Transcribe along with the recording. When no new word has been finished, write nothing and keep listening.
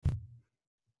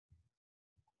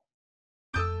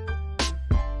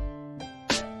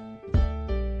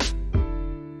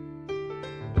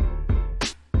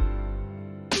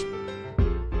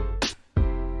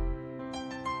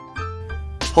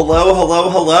Hello, hello,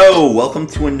 hello. Welcome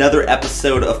to another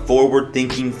episode of Forward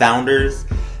Thinking Founders.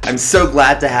 I'm so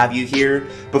glad to have you here.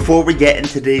 Before we get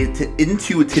into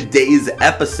today's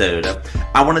episode,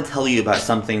 I want to tell you about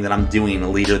something that I'm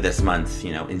doing later this month,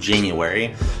 in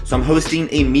January. So I'm hosting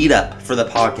a meetup for the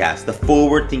podcast, the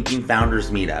Forward Thinking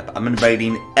Founders Meetup. I'm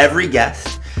inviting every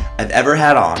guest I've ever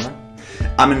had on.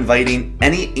 I'm inviting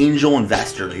any angel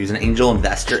investor who's an angel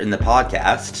investor in the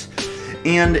podcast.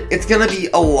 And it's going to be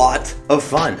a lot of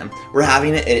fun. We're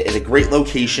having it at a great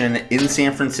location in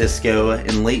San Francisco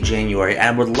in late January, and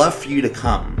I would love for you to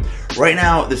come. Right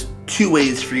now, there's two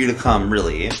ways for you to come,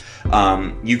 really.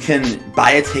 You can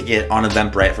buy a ticket on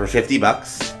Eventbrite for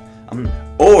 $50,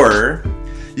 or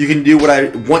you can do what I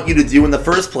want you to do in the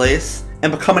first place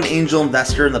and become an angel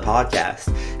investor in the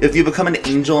podcast. If you become an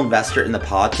angel investor in the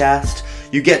podcast,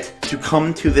 you get to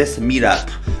come to this meetup,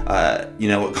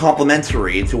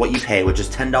 complimentary to what you pay, which is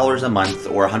 $10 a month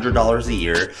or $100 a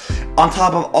year, on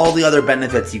top of all the other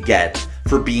benefits you get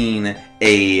for being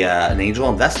an angel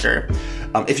investor.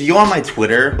 If you go on my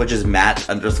Twitter, which is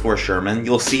Matt_Sherman,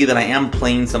 you'll see that I am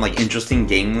playing some interesting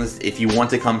games. If you want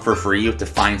to come for free, you have to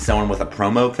find someone with a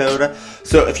promo code.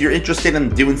 So if you're interested in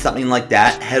doing something like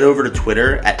that, head over to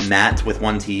Twitter at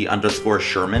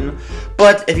Matt_Sherman.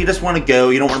 But if you just want to go,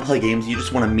 you don't want to play games, you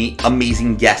just want to meet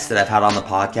amazing guests that I've had on the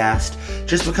podcast,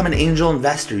 just become an angel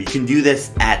investor. You can do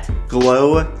this at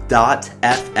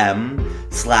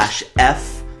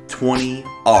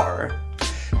glow.fm/F20R.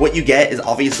 What you get is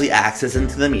obviously access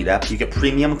into the meetup, you get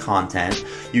premium content,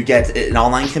 you get an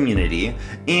online community,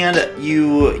 and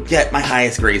you get my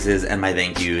highest graces and my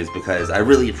thank yous because I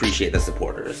really appreciate the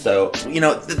supporters. So,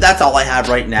 that's all I have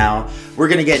right now. We're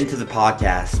going to get into the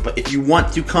podcast, but if you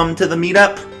want to come to the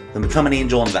meetup, then become an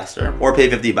angel investor or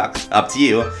pay $50. Up to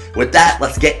you. With that,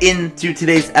 let's get into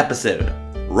today's episode.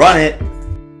 Run it!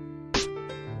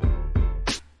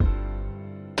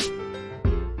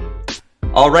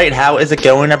 All right, how is it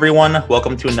going, everyone?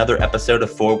 Welcome to another episode of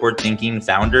Forward Thinking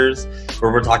Founders, where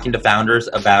we're talking to founders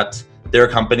about their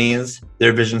companies,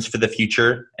 their visions for the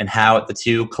future, and how the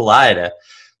two collide.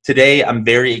 Today, I'm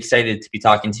very excited to be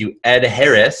talking to Ed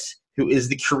Harris, who is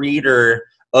the creator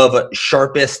of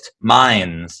Sharpest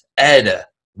Minds. Ed,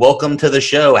 welcome to the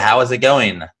show. How is it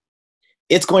going?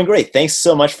 It's going great. Thanks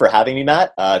so much for having me,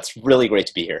 Matt. It's really great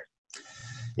to be here.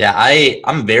 Yeah,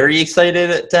 I'm very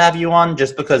excited to have you on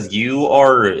just because you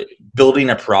are building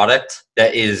a product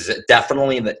that is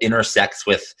definitely that intersects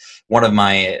with one of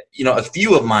my, a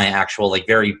few of my actual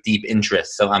very deep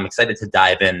interests. So I'm excited to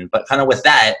dive in. But kind of with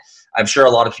that, I'm sure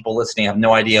a lot of people listening have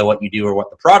no idea what you do or what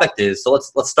the product is. So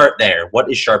let's start there.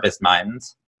 What is Sharpest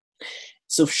Minds?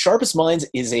 So Sharpest Minds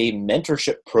is a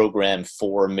mentorship program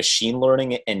for machine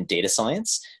learning and data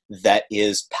science that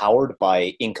is powered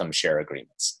by income share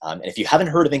agreements. And if you haven't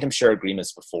heard of income share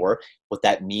agreements before, what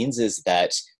that means is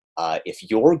that if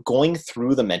you're going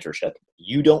through the mentorship,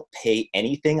 you don't pay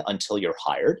anything until you're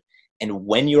hired. And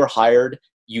when you're hired,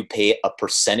 you pay a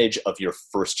percentage of your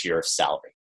first year of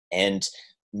salary. And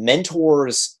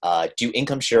mentors do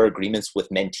income share agreements with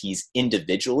mentees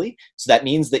individually. So that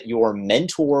means that your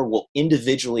mentor will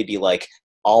individually be like,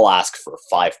 I'll ask for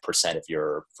 5% of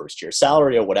your first year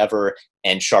salary or whatever,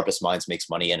 and Sharpest Minds makes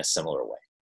money in a similar way.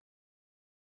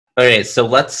 Okay, so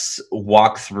let's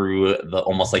walk through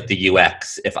almost the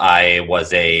UX. If I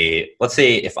was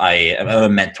if I am a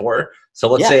mentor. So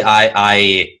let's say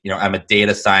I'm a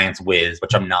data science whiz,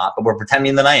 which I'm not, but we're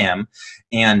pretending that I am.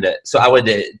 And so I would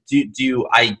do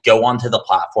I go onto the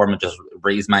platform and just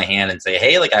raise my hand and say,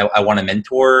 hey, I want a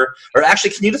mentor? Or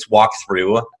actually, can you just walk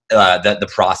through the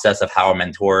process of how a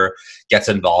mentor gets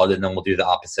involved, and then we'll do the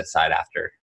opposite side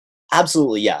after?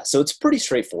 Absolutely, yeah. So it's pretty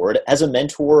straightforward. As a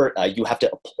mentor, you have to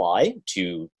apply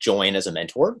to join as a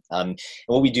mentor. And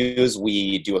what we do is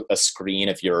we do a screen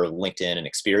of your LinkedIn and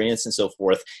experience and so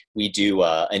forth. We do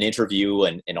an interview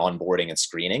and onboarding and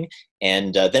screening.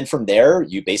 And then from there,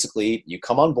 you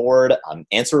come on board,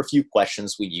 answer a few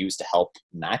questions we use to help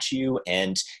match you,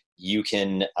 and you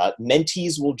can,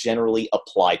 mentees will generally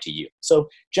apply to you. So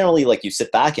generally, you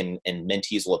sit back and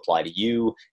mentees will apply to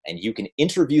you, and you can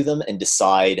interview them and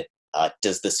decide,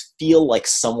 does this feel like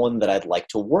someone that I'd like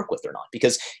to work with or not?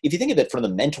 Because if you think of it from the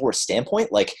mentor standpoint,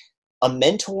 a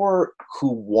mentor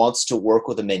who wants to work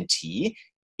with a mentee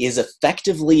is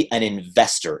effectively an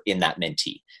investor in that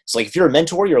mentee. So if you're a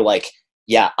mentor, you're like,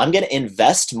 yeah, I'm going to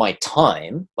invest my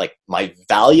time, my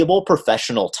valuable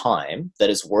professional time that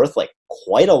is worth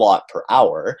quite a lot per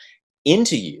hour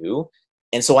into you.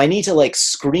 And so I need to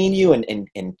screen you and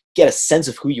get a sense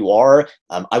of who you are.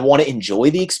 I want to enjoy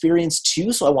the experience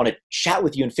too. So I want to chat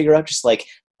with you and figure out just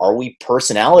are we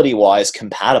personality wise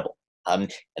compatible?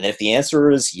 And then if the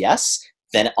answer is yes,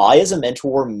 then I, as a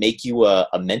mentor, make you a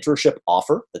mentorship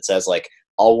offer that says, like,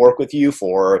 I'll work with you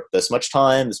for this much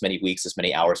time, this many weeks, this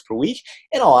many hours per week,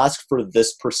 and I'll ask for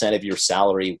this % of your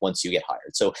salary once you get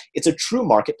hired. So it's a true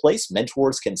marketplace.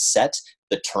 Mentors can set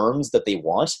the terms that they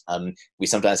want. We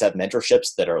sometimes have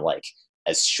mentorships that are like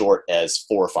as short as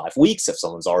 4 or 5 weeks if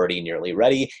someone's already nearly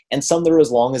ready, and some that are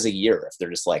as long as a year if they're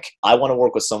just like, I want to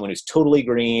work with someone who's totally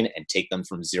green and take them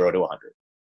from 0 to 100.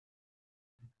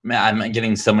 Man, I'm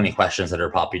getting so many questions that are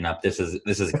popping up. This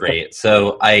is great.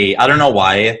 So I don't know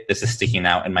why this is sticking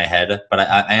out in my head, but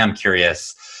I am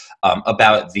curious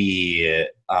about the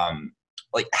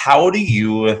like, how do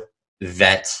you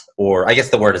vet, or I guess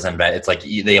the word isn't vet. It's like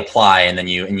they apply and then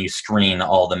you screen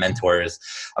all the mentors.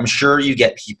 I'm sure you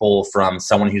get people from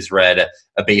someone who's read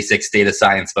a basics data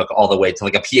science book all the way to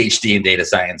like a PhD in data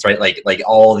science, right? Like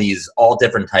all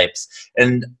different types.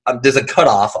 And there's a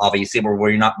cutoff, obviously,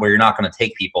 where you're not going to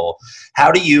take people.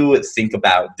 How do you think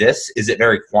about this? Is it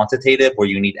very quantitative, where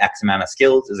you need X amount of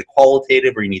skills? Is it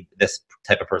qualitative, where you need this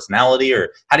type of personality? Or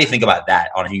how do you think about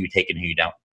that on who you take and who you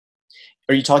don't?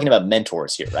 Are you talking about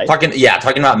mentors here, right?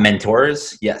 Talking about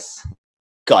mentors. Yes.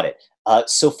 Got it.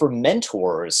 So for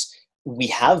mentors, we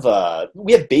have a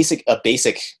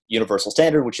basic universal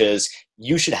standard, which is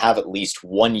you should have at least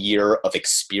 1 year of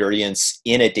experience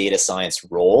in a data science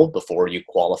role before you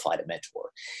qualify to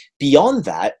mentor. Beyond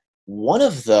that, one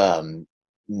of the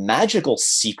magical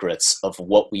secrets of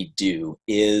what we do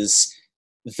is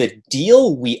the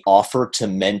deal we offer to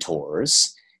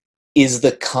mentors is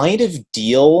the kind of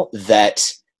deal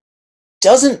that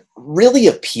doesn't really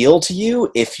appeal to you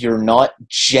if you're not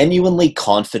genuinely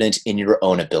confident in your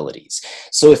own abilities.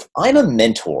 So if I'm a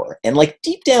mentor and like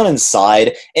deep down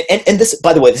inside, and this,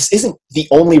 by the way, this isn't the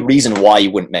only reason why you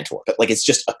wouldn't mentor, but like it's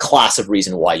just a class of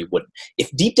reason why you wouldn't.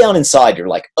 If deep down inside you're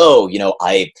like, oh,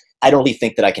 I don't really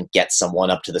think that I can get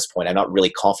someone up to this point, I'm not really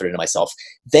confident in myself,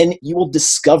 then you will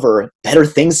discover better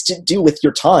things to do with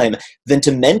your time than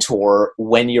to mentor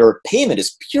when your payment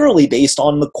is purely based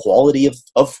on the quality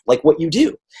of like what you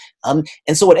do. And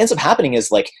so what ends up happening is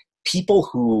like people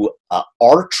who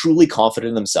are truly confident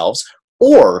in themselves,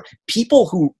 or people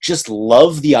who just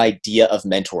love the idea of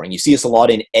mentoring. You see this a lot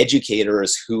in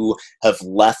educators who have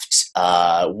left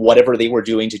whatever they were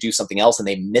doing to do something else and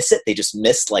they miss it. They just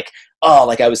miss like, oh,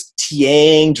 like I was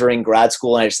TAing during grad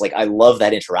school and I love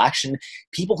that interaction.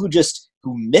 People who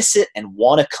miss it and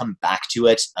want to come back to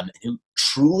it, who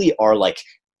truly are like,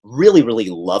 really, really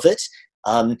love it.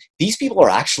 These people are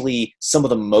actually some of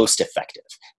the most effective.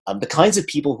 The kinds of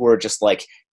people who are just like,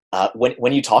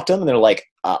 when you talk to them and they're like,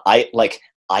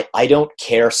 I don't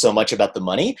care so much about the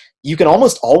money, you can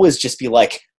almost always just be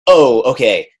like, oh,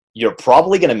 okay, you're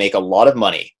probably going to make a lot of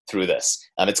money through this.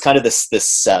 It's kind of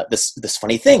this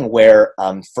funny thing where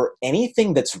for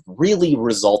anything that's really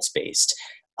results based,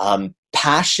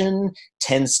 passion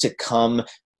tends to come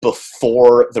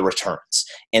before the returns.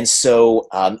 And so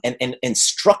and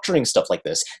structuring stuff like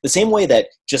this, the same way that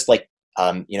just like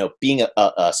being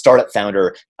a startup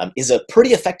founder is a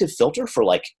pretty effective filter for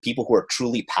like people who are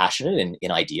truly passionate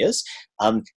in ideas.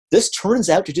 This turns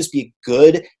out to just be a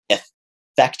good,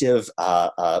 effective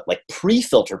like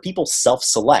pre-filter. People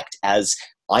self-select as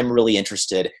I'm really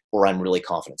interested or I'm really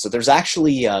confident. So there's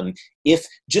actually, if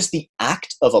just the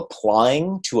act of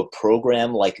applying to a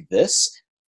program like this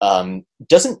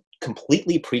doesn't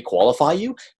completely pre-qualify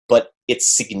you, but it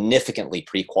significantly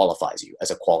pre-qualifies you as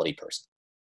a quality person.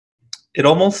 It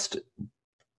almost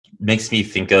makes me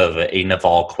think of a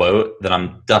Naval quote that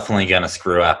I'm definitely going to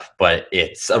screw up, but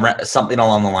it's something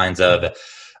along the lines of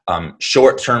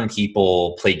short-term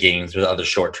people play games with other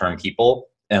short-term people,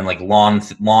 and like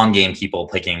long game people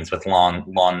play games with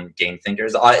long game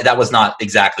thinkers. That was not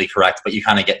exactly correct, but you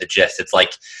kind of get the gist. It's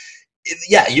like,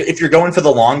 yeah, if you're going for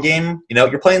the long game,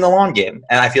 you're playing the long game,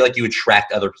 and I feel like you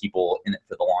attract other people in it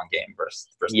for the long game versus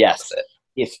yes. the opposite.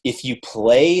 If you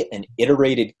play an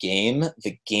iterated game,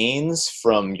 the gains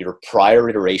from your prior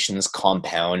iterations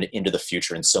compound into the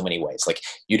future in so many ways. Like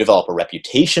you develop a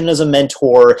reputation as a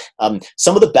mentor.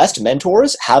 Some of the best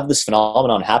mentors have this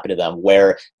phenomenon happen to them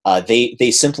where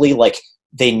they simply like,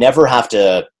 they never have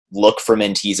to look for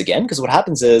mentees again, because what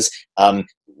happens is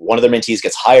one of their mentees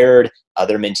gets hired,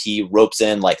 other mentee ropes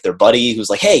in like their buddy who's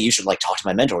like, hey, you should like talk to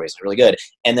my mentor, he's really good.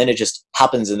 And then it just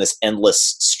happens in this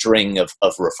endless string of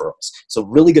referrals. So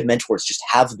really good mentors just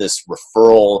have this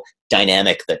referral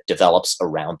dynamic that develops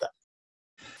around them.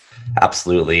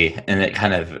 Absolutely. And it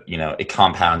kind of, it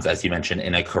compounds, as you mentioned,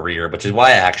 in a career, which is why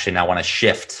I actually now want to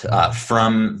shift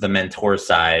from the mentor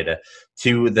side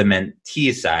to the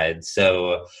mentee side.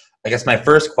 So I guess my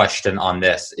first question on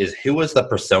this is, who was the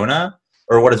persona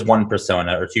or what is one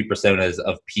persona or two personas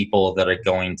of people that are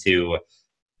going to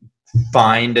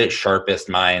find sharpest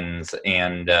minds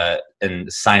and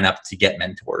sign up to get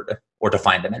mentored or to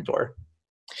find a mentor?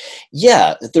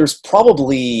 Yeah, there's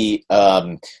probably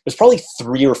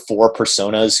 3 or 4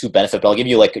 personas who benefit, but I'll give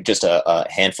you like just a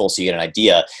handful so you get an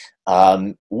idea.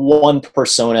 One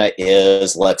persona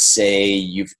is, let's say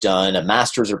you've done a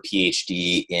master's or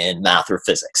PhD in math or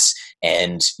physics,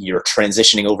 and you're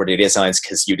transitioning over to data science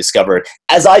because you discovered,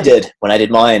 as I did when I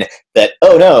did mine, that,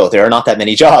 oh no, there are not that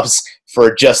many jobs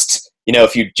for just,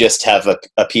 if you just have a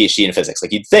PhD in physics.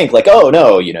 Like, you'd think like, oh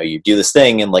no, you do this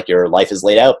thing and like your life is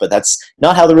laid out, but that's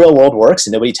not how the real world works,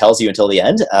 and nobody tells you until the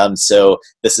end. So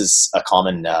this is a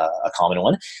common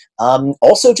one.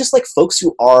 Also, just like folks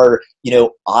who are,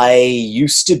 I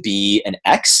used to be an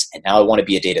X and now I want to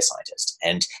be a data scientist.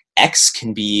 And X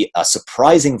can be a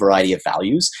surprising variety of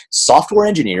values. Software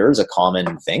engineer is a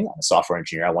common thing. I'm a software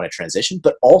engineer. I want to transition,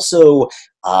 but also,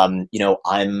 I'm a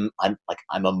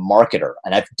marketer,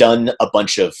 and I've done a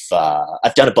bunch of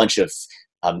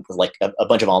like a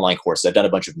bunch of online courses. I've done a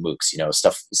bunch of MOOCs,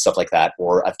 stuff like that,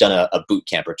 or I've done a boot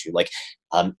camp or two. Like,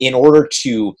 in order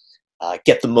to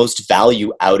get the most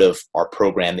value out of our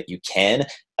program that you can,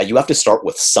 you have to start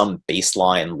with some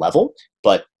baseline level,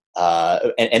 but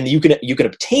and you can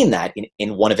obtain that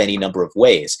in one of any number of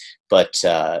ways. But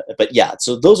yeah,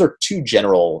 so those are 2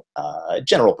 general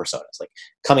personas, like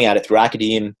coming at it through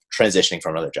academe, transitioning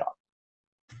from another job.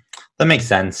 That makes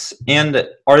sense. And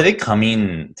are they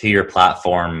coming to your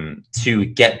platform to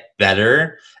get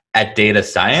better at data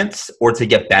science, or to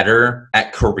get better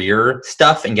at career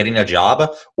stuff and getting a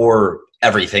job, or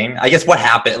everything? I guess what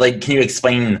happened, like, can you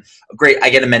explain, great, I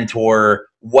get a mentor,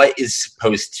 what is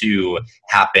supposed to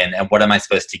happen and what am I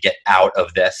supposed to get out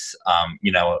of this,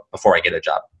 before I get a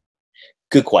job?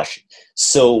 Good question.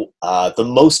 So the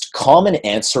most common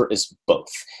answer is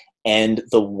both. And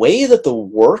the way that the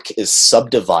work is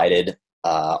subdivided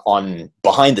on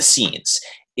behind the scenes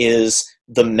is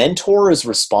the mentor is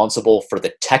responsible for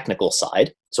the technical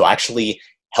side. So actually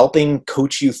helping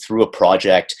coach you through a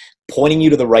project, pointing you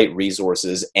to the right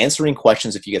resources, answering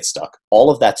questions if you get stuck, all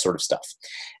of that sort of stuff.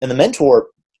 And the mentor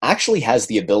actually has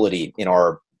the ability in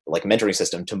our like mentoring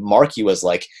system to mark you as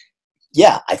like,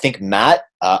 yeah, I think Matt,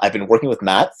 I've been working with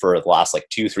Matt for the last like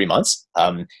 2-3 months.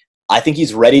 I think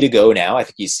he's ready to go now. I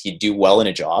think he'd do well in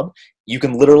a job. You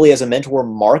can literally, as a mentor,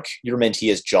 mark your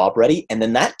mentee as job ready. And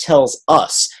then that tells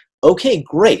us, okay,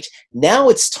 great. Now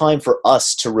it's time for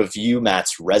us to review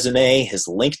Matt's resume, his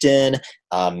LinkedIn,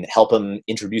 help him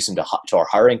introduce him to our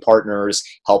hiring partners,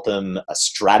 help him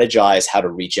strategize how to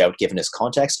reach out given his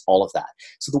context, all of that.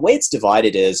 So the way it's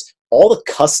divided is all the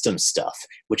custom stuff,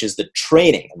 which is the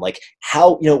training, and like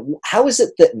how is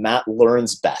it that Matt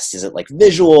learns best? Is it like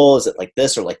visual? Is it like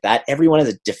this or like that? Everyone has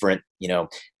a different,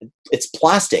 it's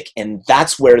plastic, and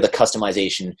that's where the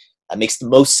customization makes the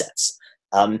most sense.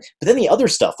 But then the other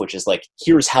stuff, which is like,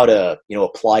 here's how to,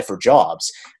 apply for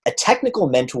jobs. A technical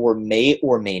mentor may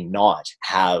or may not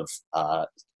have a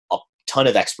ton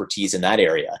of expertise in that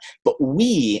area, but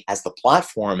we, as the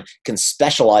platform, can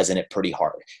specialize in it pretty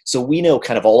hard. So we know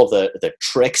kind of all of the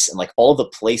tricks and like all of the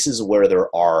places where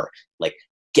there are like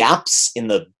gaps in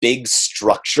the big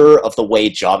structure of the way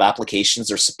job applications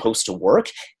are supposed to work,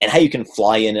 and how you can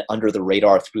fly in under the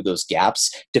radar through those gaps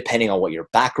depending on what your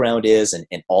background is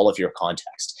and all of your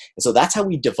context. And so that's how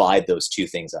we divide those 2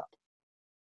 things up.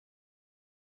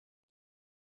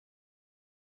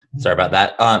 Sorry about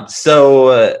that.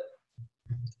 So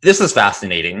this is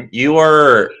fascinating. You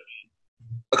are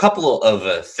a couple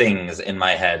of things in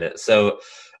my head. So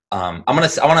I want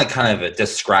to kind of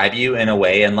describe you in a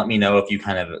way and let me know if you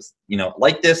kind of,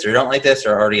 like this or don't like this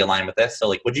or already align with this. So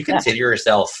like, would you consider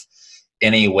yourself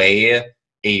in a way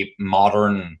a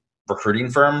modern recruiting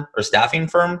firm or staffing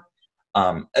firm?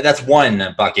 That's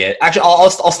one bucket. Actually,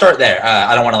 I'll start there.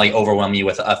 I don't want to like overwhelm you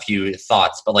with a few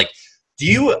thoughts, but like,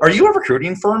 are you a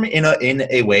recruiting firm in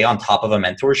a way on top of a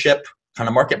mentorship kind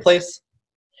of marketplace?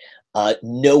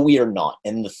 No, we are not.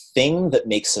 And the thing that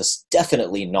makes us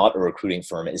definitely not a recruiting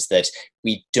firm is that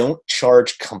we don't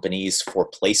charge companies for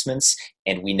placements,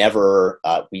 and we never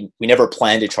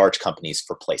plan to charge companies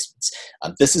for placements.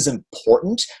 This is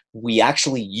important. We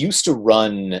actually used to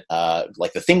run,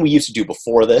 like the thing we used to do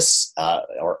before this,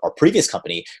 our previous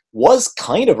company was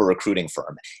kind of a recruiting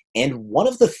firm. And one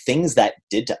of the things that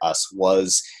did to us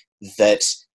was that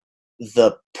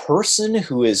the person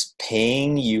who is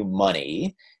paying you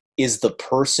money is the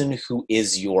person who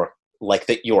is your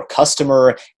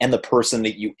customer and the person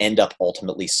that you end up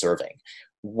ultimately serving.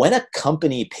 When a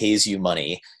company pays you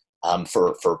money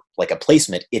for like a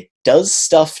placement, it does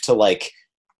stuff to like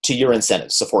to your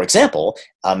incentives. So for example,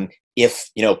 if,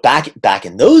 back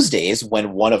in those days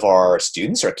when one of our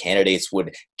students or candidates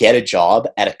would get a job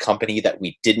at a company that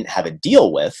we didn't have a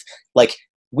deal with, like,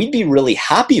 we'd be really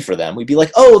happy for them. We'd be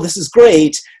like, oh, this is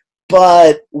great,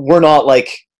 but we're not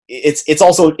like,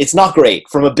 it's not great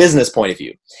from a business point of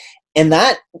view. And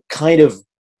that kind of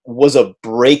was a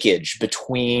breakage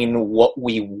between what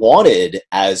we wanted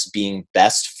as being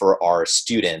best for our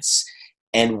students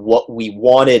and what we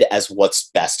wanted as what's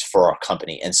best for our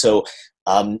company. And so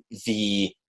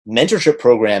the mentorship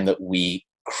program that we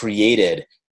created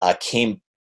came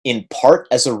in part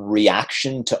as a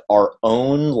reaction to our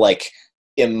own like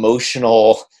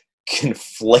emotional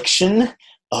confliction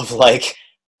of like,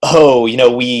 oh,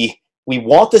 we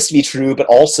want this to be true, but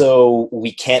also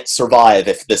we can't survive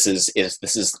if this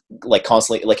is like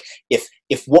constantly like if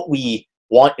what we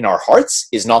want in our hearts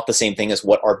is not the same thing as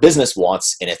what our business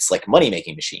wants in its like money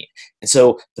making machine. And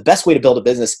so the best way to build a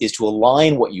business is to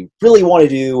align what you really want to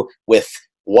do with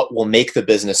what will make the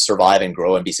business survive and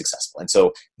grow and be successful. And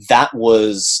so that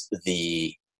was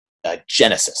the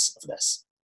genesis of this.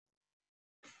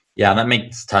 Yeah, that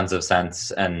makes tons of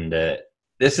sense. And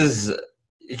it's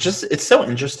so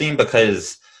interesting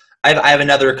because I have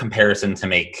another comparison to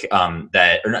make or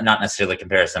not necessarily a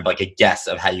comparison, but like a guess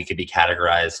of how you could be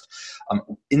categorized.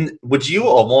 Would you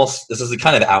almost, this is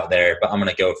kind of out there, but I'm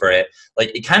going to go for it.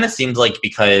 Like, it kind of seems like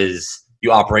because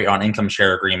you operate on income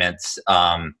share agreements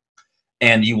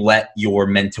and you let your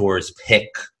mentors pick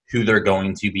who they're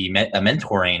going to be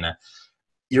mentoring,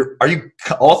 are you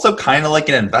also kind of like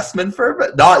an investment firm,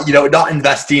 but not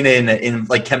investing in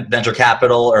like venture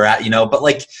capital or but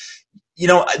like,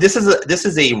 this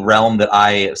is a realm that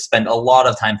I spend a lot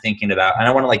of time thinking about, and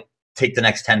I want to like take the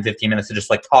next 10-15 minutes to just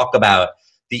like talk about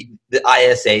the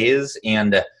ISAs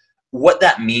and what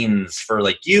that means for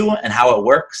like you and how it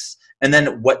works, and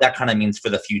then what that kind of means for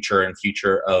the future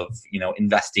of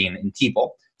investing in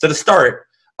people. So to start,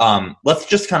 let's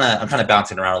just I'm kind of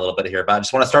bouncing around a little bit here, but I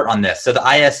just want to start on this. So the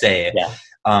ISA,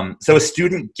 so a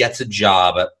student gets a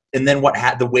job, and then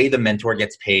the way the mentor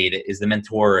gets paid is the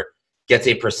mentor gets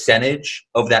a percentage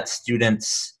of that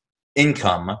student's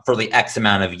income for the X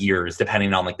amount of years,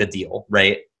 depending on like the deal,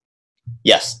 right?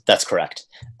 Yes, that's correct.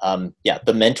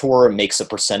 The mentor makes a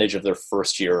percentage of their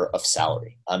first year of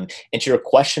salary. And to your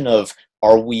question of,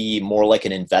 are we more like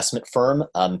an investment firm?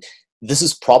 This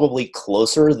is probably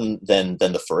closer than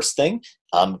the first thing.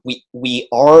 We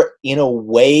are in a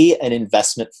way an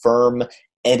investment firm,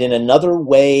 and in another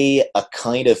way a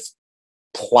kind of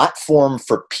platform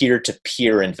for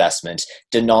peer-to-peer investment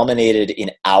denominated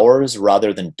in hours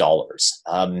rather than dollars.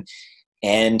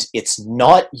 And it's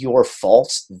not your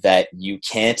fault that you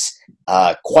can't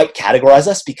quite categorize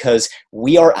us, because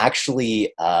we are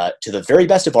actually, to the very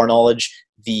best of our knowledge,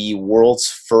 the world's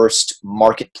first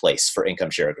marketplace for income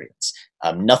share agreements.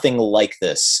 Nothing like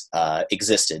this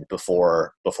existed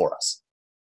before us.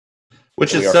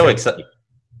 Which is so exciting.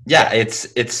 Yeah,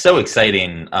 it's so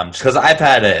exciting because I've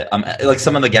had like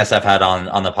some of the guests I've had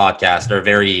on the podcast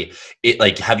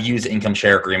are have used income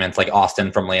share agreements, like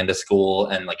Austin from Lambda School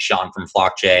and like Sean from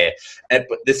FlockJ. But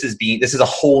this is a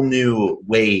whole new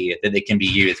way that it can be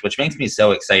used, which makes me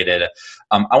so excited.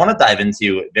 I want to dive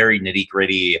into very nitty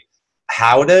gritty.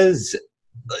 How does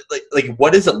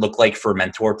what does it look like for a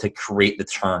mentor to create the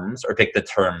terms or pick the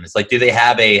terms? Like, do they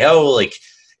have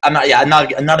I'm not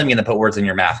even going to put words in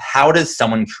your mouth. How does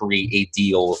someone create a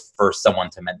deal for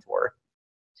someone to mentor?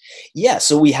 Yeah,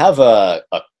 so we have a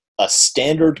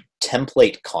standard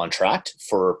template contract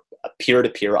for a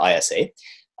peer-to-peer ISA.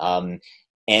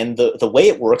 And the way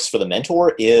it works for the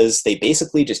mentor is they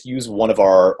basically just use one of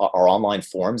our online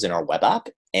forms in our web app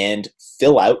and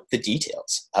fill out the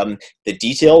details. The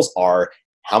details are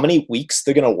how many weeks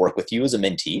they're going to work with you as a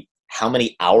mentee, how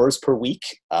many hours per week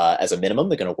as a minimum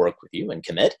they're going to work with you and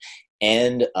commit,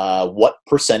 and what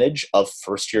percentage of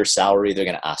first year salary they're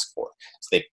going to ask for. So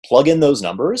they plug in those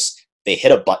numbers, they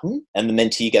hit a button, and the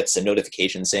mentee gets a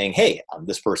notification saying, hey,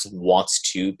 this person wants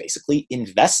to basically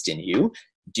invest in you.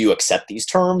 Do you accept these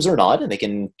terms or not? And they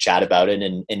can chat about it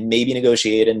and maybe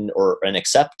negotiate and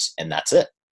accept, and that's it.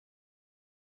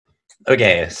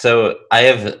 Okay, so I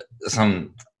have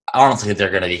some, honestly, they're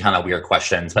going to be kind of weird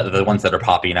questions, but the ones that are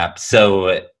popping up.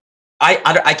 So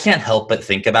I can't help but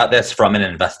think about this from an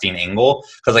investing angle,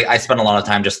 because I spend a lot of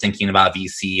time just thinking about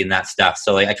VC and that stuff.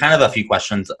 So I kind of have a few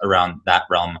questions around that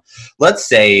realm. Let's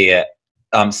say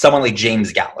someone like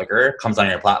James Gallagher comes on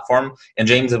your platform, and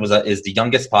James is the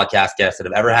youngest podcast guest that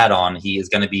I've ever had on. He is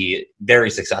going to be very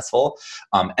successful.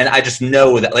 And I just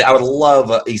know that I would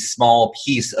love a small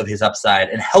piece of his upside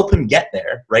and help him get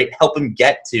there, right? Help him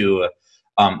get to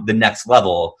the next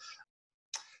level.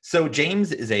 So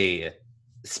James is a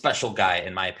special guy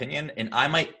in my opinion, and I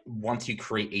might want to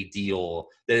create a deal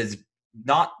that is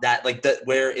not that like that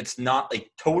where it's not like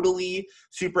totally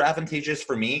super advantageous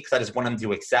for me because I just want him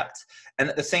to accept. And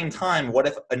at the same time, what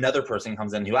if another person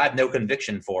comes in who I have no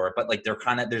conviction for, but like they're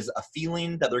kind of there's a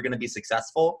feeling that they're going to be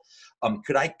successful?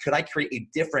 Could I create a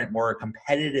different, more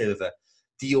competitive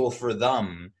deal for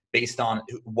them based on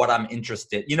what I'm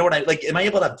interested? You know what I like? Am I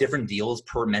able to have different deals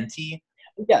per mentee?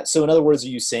 Yeah. So in other words, are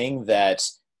you saying that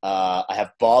I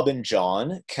have Bob and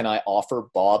John? Can I offer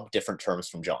Bob different terms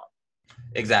from John?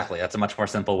 Exactly. That's a much more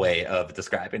simple way of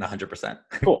describing 100%.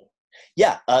 Cool.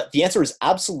 Yeah, the answer is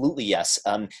absolutely yes.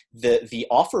 The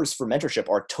offers for mentorship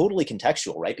are totally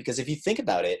contextual, right? Because if you think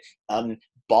about it,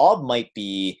 Bob might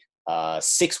be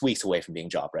 6 weeks away from being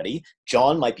job ready.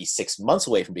 John might be 6 months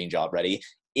away from being job ready.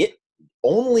 It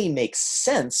only makes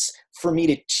sense for me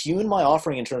to tune my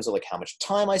offering in terms of like how much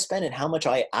time I spend and how much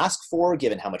I ask for,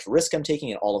 given how much risk I'm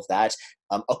taking and all of that,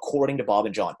 according to Bob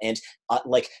and John. And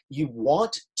like you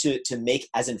want to make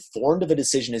as informed of a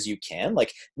decision as you can.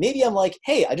 Like maybe I'm like,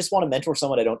 hey, I just want to mentor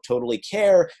someone I don't totally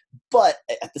care, but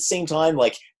at the same time,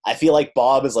 like I feel like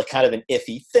Bob is like kind of an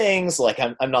iffy thing. So like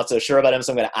I'm not so sure about him,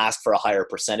 so I'm going to ask for a higher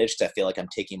percentage because I feel like I'm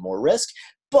taking more risk.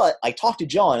 But I talked to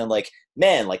John and like,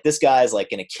 man, like this guy's like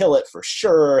going to kill it for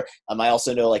sure. I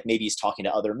also know like maybe he's talking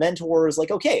to other mentors.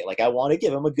 Like, okay, like I want to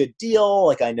give him a good deal.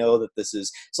 Like I know that this is,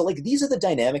 so like these are the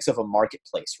dynamics of a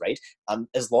marketplace, right?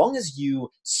 As long as you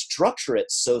structure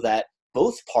it so that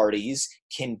both parties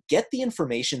can get the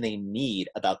information they need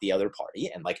about the other party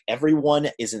and like everyone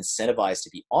is incentivized to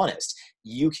be honest,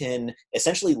 you can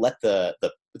essentially let the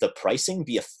pricing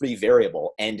be a free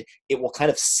variable and it will kind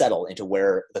of settle into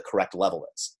where the correct level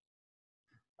is.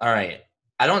 All right.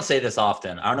 I don't say this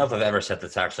often. I don't know if I've ever said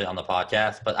this actually on the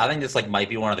podcast, but I think this like might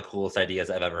be one of the coolest ideas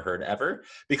I've ever heard ever.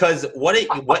 Because what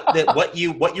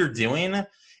you're doing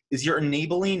is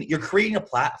you're creating a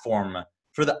platform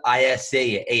for the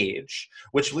ISA age,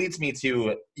 which leads me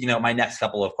to my next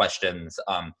couple of questions.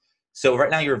 So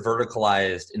right now you're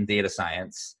verticalized in data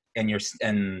science, and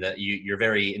you're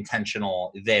very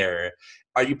intentional there.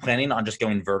 Are you planning on just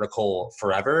going vertical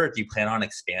forever? Do you plan on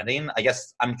expanding? I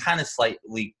guess I'm kind of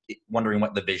slightly wondering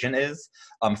what the vision is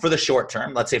for the short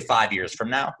term. Let's say 5 years from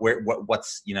now.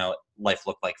 What's life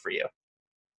look like for you?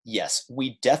 Yes,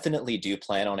 we definitely do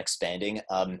plan on expanding.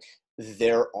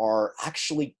 There are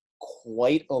actually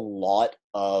quite a lot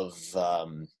of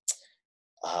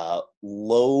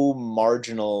low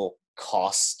marginal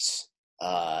cost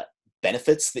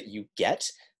benefits that you get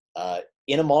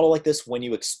in a model like this when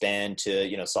you expand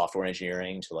to software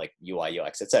engineering to like UI,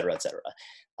 UX, et cetera, et cetera.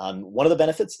 One of the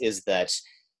benefits is that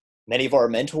many of our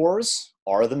mentors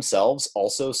are themselves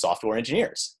also software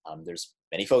engineers. There's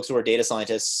many folks who are data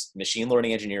scientists, machine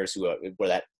learning engineers where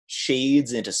that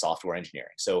shades into software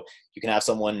engineering. So you can have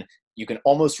someone, you can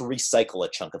almost recycle a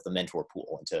chunk of the mentor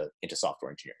pool into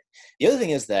software engineering. The other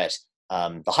thing is that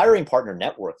the hiring partner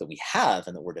network that we have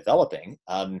and that we're developing,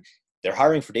 they're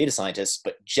hiring for data scientists,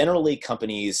 but generally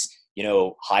companies,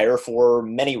 hire for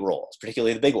many roles,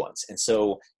 particularly the big ones. And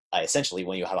so essentially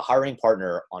when you have a hiring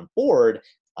partner on board,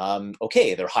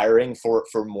 okay, they're hiring for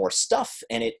more stuff.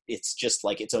 And it's just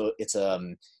like, it's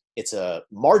a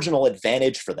marginal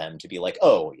advantage for them to be like,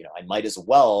 oh, I might as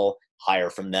well hire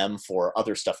from them for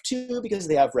other stuff too, because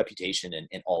they have reputation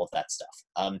and all of that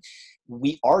stuff.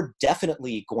 We are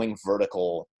definitely going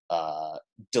vertical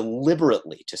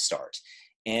deliberately to start.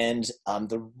 And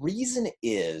the reason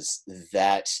is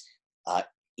that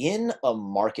in a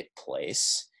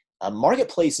marketplace,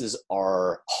 marketplaces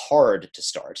are hard to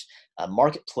start.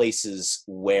 Marketplaces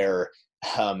where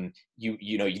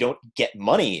you don't get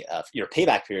money, your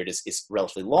payback period is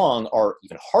relatively long, are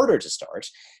even harder to start.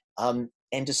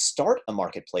 And to start a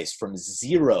marketplace from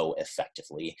zero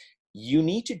effectively, you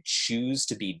need to choose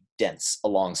to be dense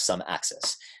along some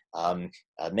axis.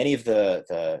 Many of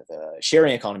the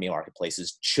sharing economy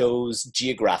marketplaces chose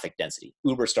geographic density.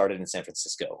 Uber started in San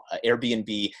Francisco.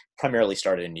 Airbnb primarily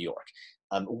started in New York.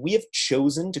 We have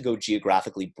chosen to go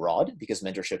geographically broad because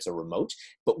mentorships are remote,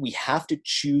 but we have to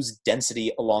choose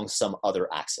density along some other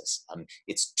axis.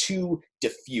 It's too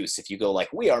diffuse. If you go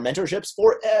like, we are mentorships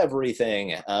for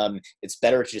everything, it's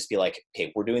better to just be like,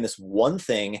 okay, we're doing this one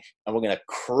thing and we're going to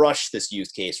crush this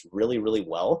use case really, really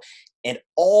well. And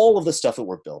all of the stuff that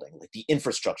we're building, like the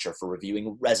infrastructure for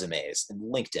reviewing resumes and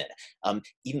LinkedIn,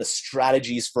 even the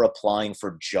strategies for applying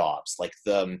for jobs, like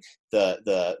the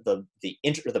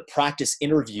practice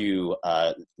interview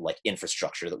like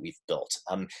infrastructure that we've built,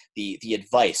 the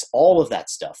advice, all of that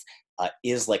stuff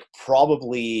is like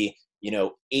probably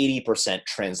 80%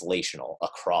 translational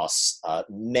across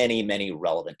many, many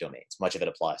relevant domains. Much of it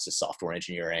applies to software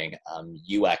engineering,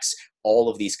 UX, all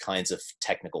of these kinds of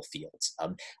technical fields.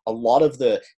 A lot of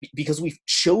because we've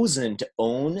chosen to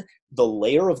own the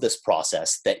layer of this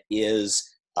process that is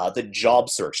the job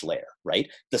search layer, right?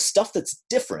 The stuff that's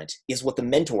different is what the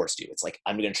mentors do. It's like,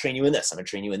 I'm going to train you in this, I'm going to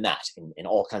train you in that, in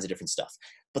all kinds of different stuff.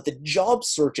 But the job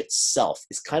search itself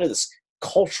is kind of this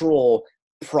cultural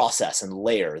process and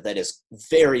layer that is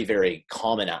very, very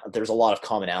common. There's a lot of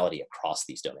commonality across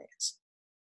these domains.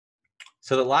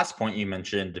 So the last point you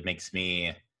mentioned makes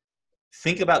me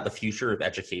think about the future of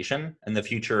education and the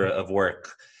future of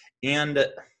work. And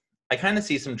I kind of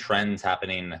see some trends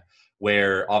happening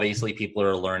where obviously people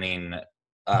are learning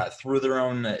through their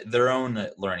own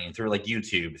learning, through like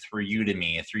YouTube, through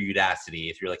Udemy, through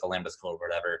Udacity, through like a Lambda School or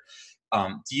whatever.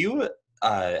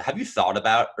 Have you thought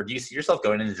about, or do you see yourself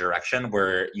going in a direction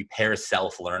where you pair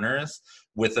self-learners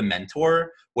with a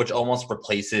mentor, which almost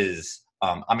replaces,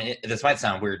 this might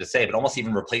sound weird to say, but almost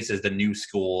even replaces the new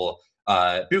school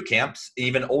boot camps,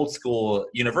 even old school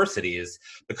universities,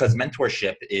 because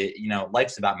mentorship,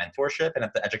 life's about mentorship. And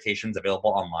if the education's available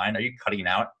online, are you cutting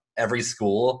out every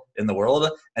school in the world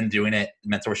and doing it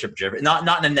mentorship driven?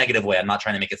 Not in a negative way. I'm not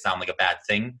trying to make it sound like a bad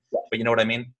thing, but you know what I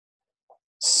mean?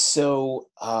 So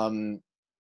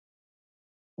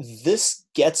this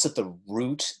gets at the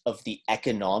root of the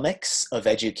economics of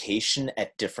education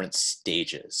at different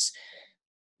stages.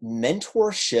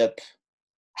 Mentorship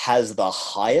has the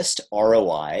highest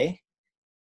ROI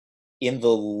in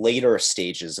the later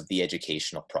stages of the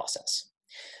educational process.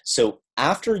 So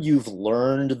after you've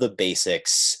learned the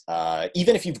basics,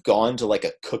 even if you've gone to like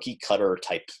a cookie cutter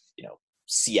type,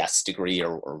 CS degree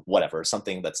or whatever,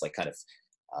 something that's like kind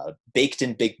of baked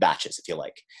in big batches, if you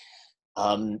like,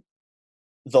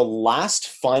 the last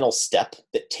final step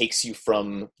that takes you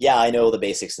from, I know the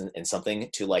basics in something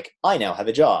to like, I now have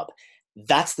a job.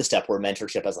 That's the step where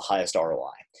mentorship has the highest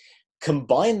ROI.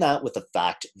 Combine that with the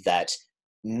fact that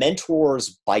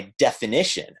mentors, by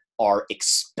definition, are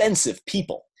expensive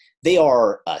people. They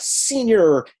are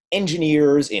senior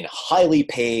engineers in highly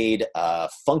paid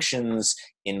functions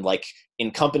in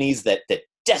companies that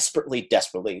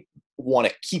desperately want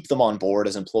to keep them on board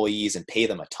as employees and pay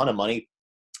them a ton of money.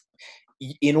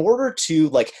 In order to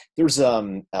there's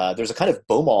a kind of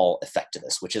Baumol effect to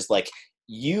this, which is like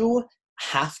you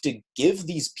have to give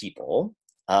these people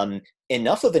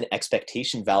enough of an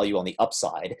expectation value on the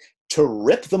upside to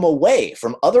rip them away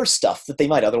from other stuff that they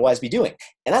might otherwise be doing.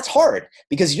 And that's hard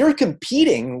because you're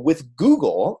competing with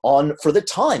Google for the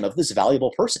time of this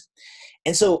valuable person.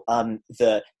 And so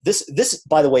this,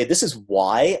 by the way, this is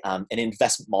why an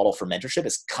investment model for mentorship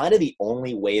is kind of the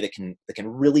only way that can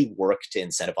really work to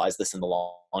incentivize this in the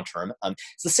long term.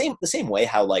 It's the same way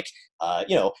how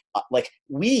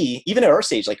we, even at our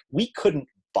stage, we couldn't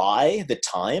buy the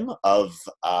time of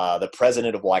the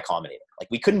president of Y Combinator.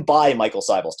 We couldn't buy Michael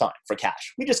Seibel's time for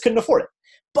cash. We just couldn't afford it.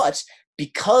 But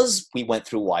because we went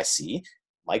through YC,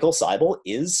 Michael Seibel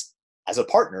is, as a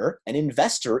partner, an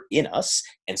investor in us,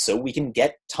 and so we can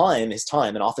get his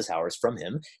time and office hours from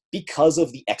him because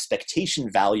of the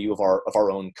expectation value of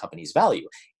our own company's value.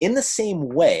 In the same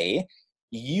way,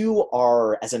 you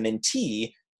are, as a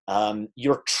mentee,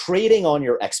 you're trading on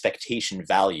your expectation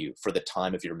value for the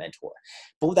time of your mentor.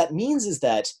 But what that means is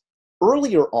that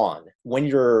earlier on, when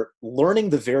you're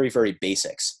learning the very, very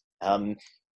basics,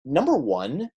 number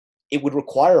one, it would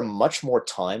require much more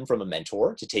time from a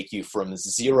mentor to take you from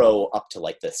zero up to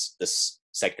this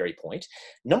secondary point.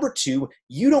 Number two,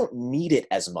 you don't need it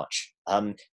as much.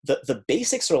 The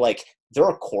basics are there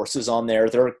are courses on there.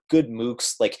 There are good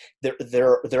MOOCs.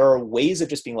 There are ways of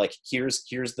just being here's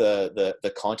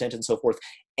the content and so forth.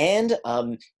 And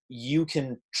you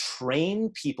can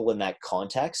train people in that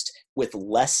context with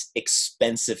less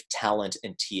expensive talent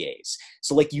and TAs.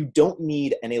 So you don't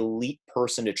need an elite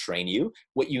person to train you.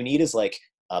 What you need is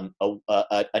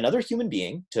another human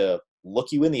being to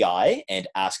look you in the eye and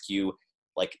ask you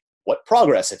what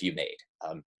progress have you made?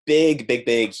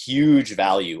 Big, huge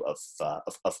value of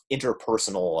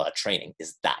interpersonal training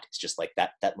is that. It's just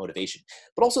that motivation.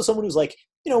 But also someone who's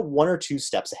one or two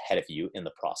steps ahead of you in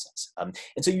the process. And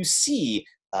so you see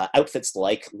outfits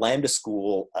like Lambda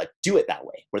School do it that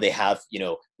way, where they have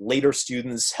later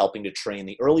students helping to train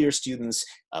the earlier students,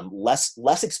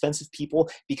 less expensive people,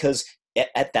 because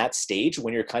at that stage,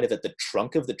 when you're kind of at the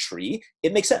trunk of the tree,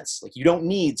 it makes sense. You don't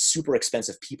need super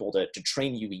expensive people to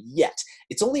train you yet.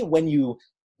 It's only when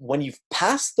you've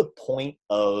passed the point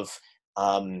of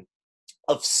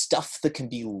stuff that can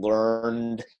be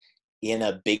learned in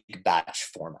a big batch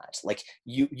format.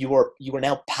 You are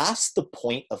now past the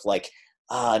point of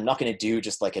I'm not going to do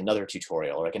just like another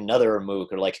tutorial or like another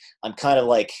MOOC, or like I'm kind of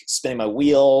like spinning my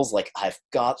wheels, like I've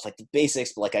got like the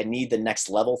basics, but like I need the next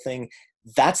level thing.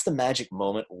 That's the magic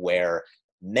moment where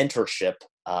mentorship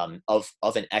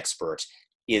of an expert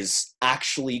is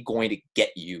actually going to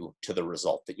get you to the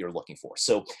result that you're looking for.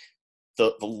 So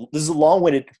this is a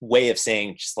long-winded way of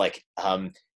saying just like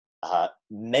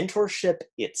mentorship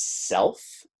itself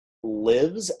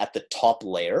lives at the top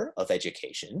layer of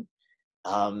education,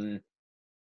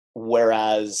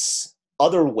 whereas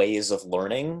other ways of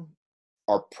learning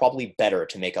are probably better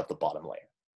to make up the bottom layer.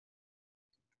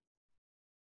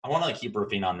 I want to keep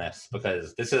riffing on this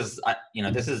because this is,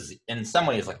 this is in some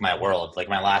ways like my world. Like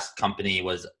my last company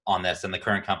was on this, and the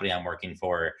current company I'm working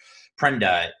for,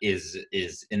 Prenda, is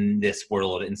in this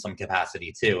world in some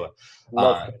capacity too.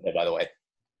 Love Prenda, by the way.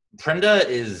 Prenda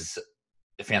is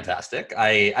fantastic.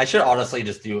 I should honestly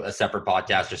just do a separate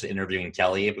podcast just interviewing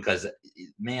Kelly, because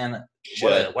man,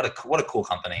 what a cool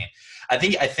company. I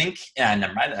think yeah,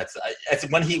 never mind. That's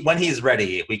when he's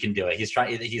ready, we can do it. He's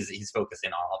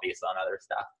focusing on obviously on other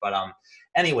stuff. But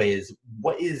anyways,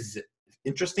 what is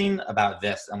interesting about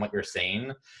this and what you're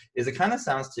saying is it kind of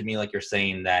sounds to me like you're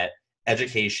saying that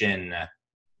education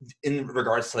in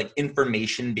regards to like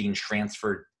information being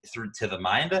transferred through to the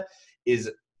mind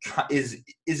is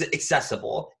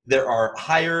accessible. There are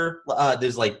higher,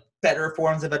 there's like better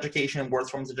forms of education,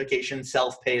 worse forms of education,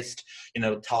 self-paced,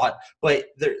 taught, but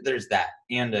there's that.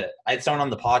 And I had someone on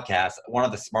the podcast, one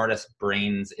of the smartest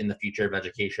brains in the future of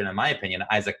education, in my opinion,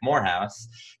 Isaac Morehouse,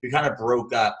 who kind of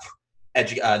broke up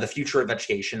the future of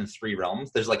education in three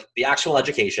realms. There's like the actual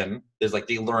education, there's like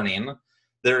the learning,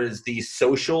 there is the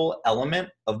social element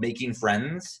of making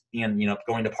friends and,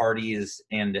 going to parties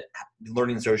and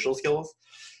learning social skills.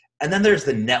 And then there's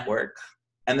the network,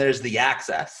 and there's the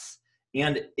access.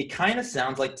 And it kind of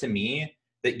sounds like to me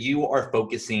that you are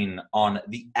focusing on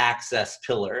the access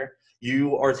pillar.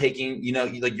 You are taking,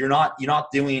 you're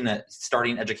not doing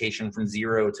starting education from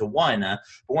 0 to 1. But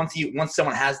once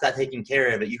someone has that taken care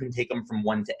of it, you can take them from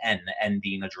 1 to N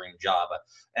being a dream job.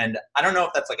 And I don't know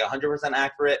if that's like 100%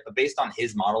 accurate, but based on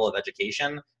his model of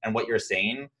education and what you're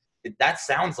saying, that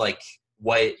sounds like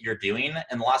what you're doing.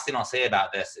 And the last thing I'll say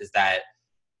about this is that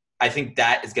I think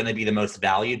that is going to be the most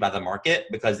valued by the market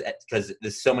because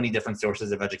there's so many different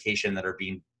sources of education that are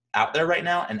being out there right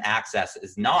now, and access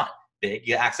is not big.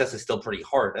 Yeah, access is still pretty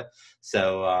hard.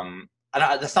 So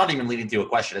that's not even leading to a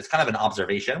question. It's kind of an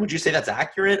observation. Would you say that's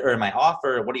accurate, or am I off,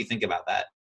 or what do you think about that?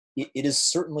 It is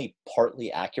certainly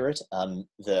partly accurate.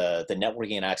 The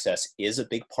networking and access is a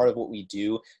big part of what we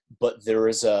do, but there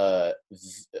is a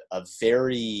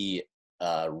very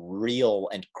real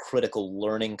and critical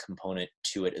learning component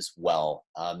to it as well.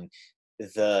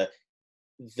 The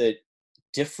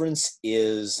difference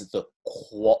is the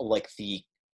quality,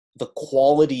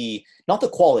 not the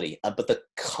quality, but the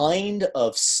kind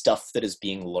of stuff that is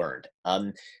being learned.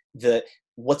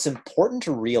 What's important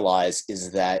to realize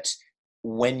is that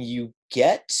when you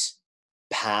get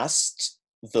past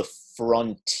the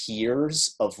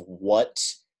frontiers of what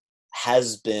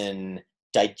has been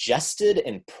digested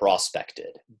and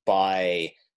prospected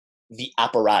by the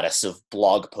apparatus of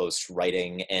blog post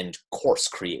writing and course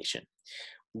creation,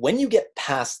 when you get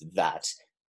past that,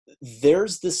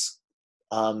 there's this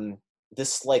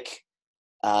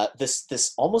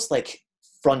almost like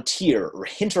frontier or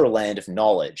hinterland of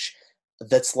knowledge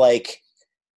that's like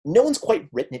no one's quite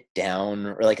written it down,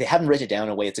 or like they haven't written it down in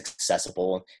a way it's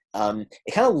accessible.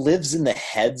 It kind of lives in the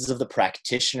heads of the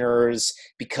practitioners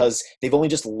because they've only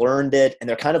just learned it, and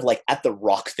they're kind of like at the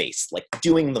rock face, like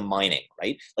doing the mining,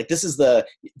 right? Like this is the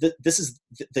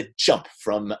jump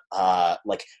from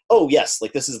like, oh yes,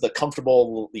 like this is the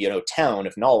comfortable town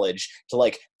of knowledge to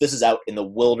like this is out in the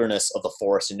wilderness of the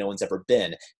forest and no one's ever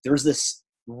been. There's this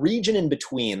region in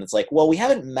between that's like, well, we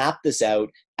haven't mapped this out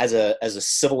as a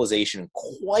civilization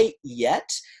quite yet,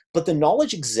 but the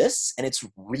knowledge exists and it's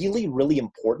really, really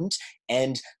important.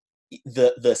 And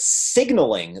the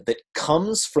signaling that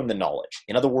comes from the knowledge,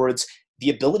 in other words, the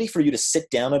ability for you to sit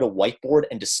down at a whiteboard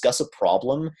and discuss a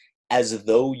problem as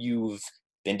though you've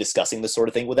been discussing this sort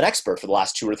of thing with an expert for the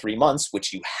last 2 or 3 months,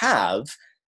 which you have,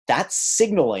 that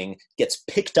signaling gets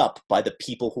picked up by the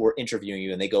people who are interviewing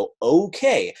you, and they go,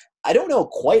 okay, I don't know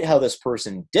quite how this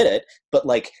person did it, but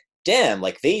like, damn,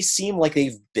 like they seem like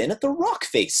they've been at the rock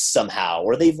face somehow,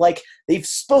 or they've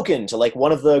spoken to like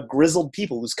one of the grizzled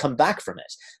people who's come back from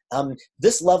it.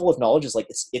 This level of knowledge is like,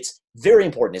 it's very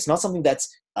important. It's not something that's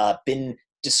been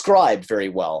described very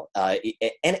well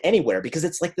anywhere, because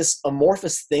it's like this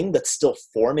amorphous thing that's still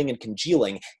forming and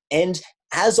congealing. And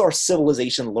as our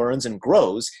civilization learns and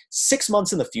grows, 6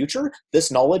 months in the future,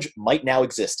 this knowledge might now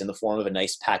exist in the form of a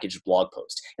nice packaged blog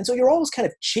post. And so you're always kind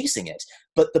of chasing it,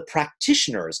 but the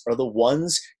practitioners are the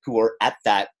ones who are at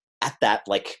that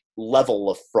like level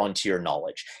of frontier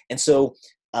knowledge. And so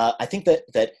I think that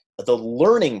the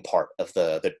learning part of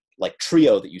the like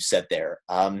trio that you said there,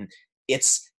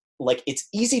 it's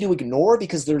easy to ignore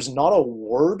because there's not a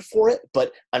word for it,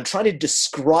 but I'm trying to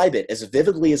describe it as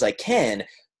vividly as I can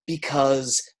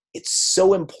because it's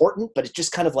so important, but it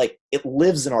just kind of like, it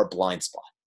lives in our blind spot.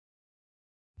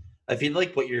 I feel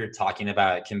like what you're talking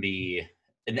about can be,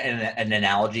 an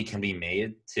analogy can be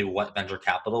made to what venture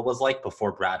capital was like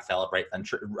before Brad Feld wrote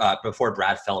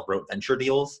Venture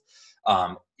Deals,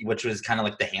 which was kind of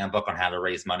like the handbook on how to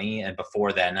raise money. And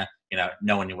before then,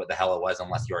 no one knew what the hell it was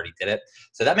unless you already did it.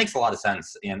 So that makes a lot of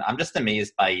sense. And I'm just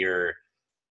amazed by your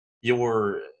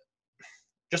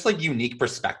just like unique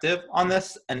perspective on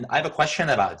this. And I have a question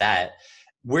about that.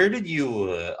 Where did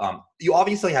you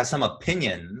obviously have some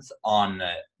opinions on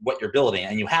what you're building,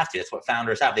 and you have to. It's what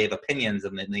founders have. They have opinions,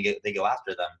 and then they go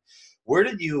after them.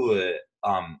 Where'd you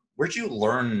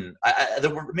learn?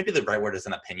 Maybe the right word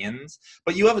isn't opinions,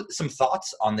 but you have some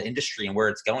thoughts on the industry and where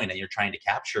it's going, and you're trying to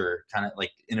capture, kind of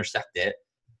like intersect it.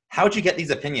 How'd you get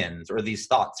these opinions or these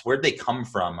thoughts? Where'd they come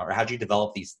from, or how'd you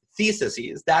develop these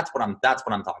theses? That's what I'm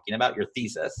talking about. Your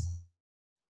thesis.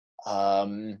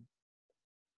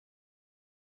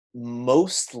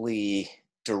 Mostly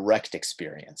direct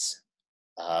experience.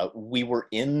 We were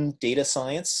in data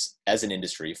science as an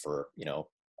industry for,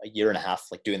 a year and a half,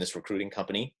 like doing this recruiting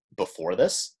company before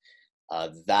this.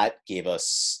 That gave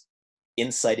us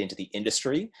insight into the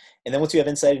industry. And then once you have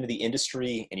insight into the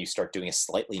industry and you start doing a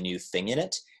slightly new thing in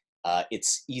it,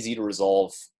 it's easy to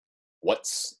resolve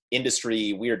what's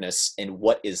industry weirdness and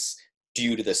what is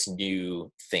due to this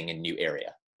new thing and new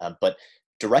area. But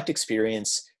direct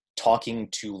experience, talking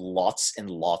to lots and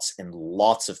lots and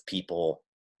lots of people,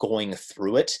 going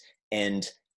through it, and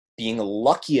being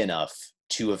lucky enough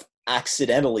to have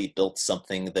accidentally built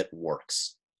something that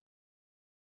works.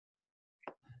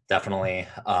 Definitely.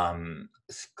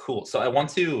 Cool. So I want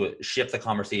to shift the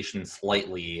conversation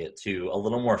slightly to a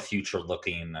little more future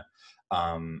looking.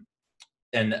 And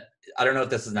I don't know if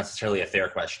this is necessarily a fair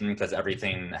question because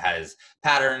everything has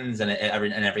patterns and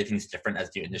everything's different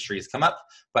as new industries come up,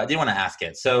 but I do want to ask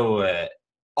it. So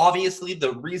obviously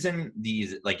the reason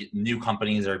these like new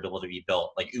companies are able to be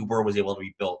built, like Uber was able to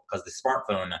be built because the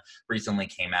smartphone recently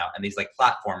came out, and these like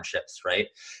platform shifts, right?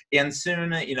 And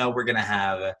soon, we're going to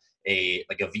have a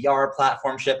VR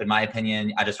platform ship. In my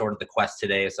opinion, I just ordered the Quest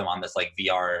today, so I'm on this like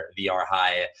VR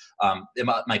high. It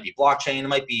might be blockchain, it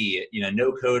might be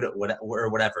no code or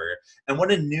whatever. And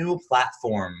when a new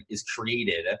platform is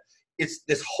created, it's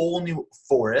this whole new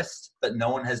forest that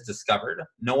no one has discovered.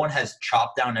 No one has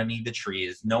chopped down any of the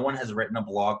trees. No one has written a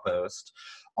blog post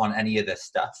on any of this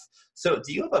stuff. So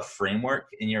do you have a framework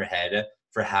in your head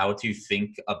for how to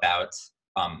think about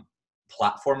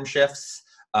platform shifts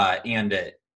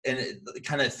and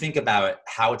kind of think about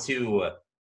how to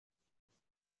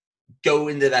go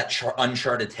into that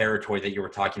uncharted territory that you were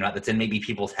talking about that's in maybe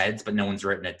people's heads, but no one's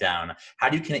written it down? How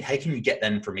can you get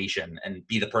that information and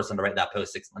be the person to write that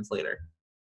post 6 months later?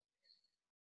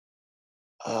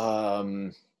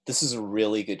 This is a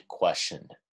really good question.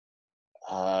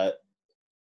 We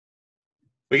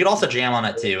could also jam on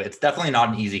it too. It's definitely not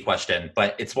an easy question,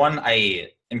 but it's one I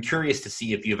am curious to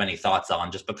see if you have any thoughts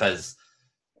on, just because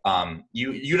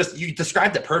you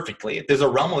described it perfectly. There's a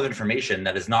realm of information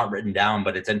that is not written down,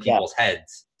 but it's in people's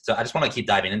heads. So I just want to keep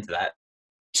diving into that.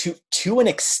 To an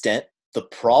extent, the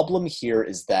problem here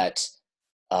is that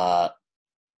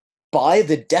by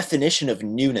the definition of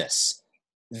newness,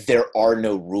 there are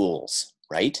no rules,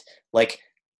 right? Like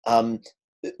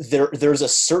there's a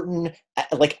certain,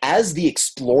 like, as the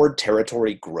explored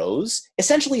territory grows,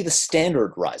 essentially the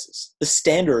standard rises. The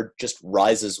standard just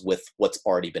rises with what's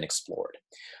already been explored.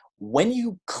 When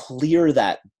you clear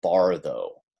that bar,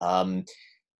 though,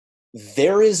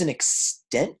 there is an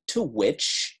extent to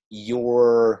which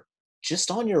you're just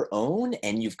on your own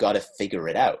and you've got to figure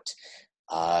it out.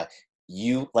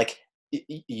 You kind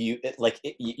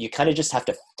of just have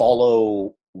to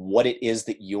follow what it is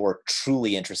that you're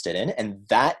truly interested in, and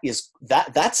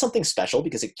that's something special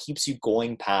because it keeps you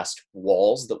going past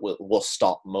walls that will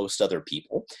stop most other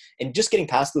people. And just getting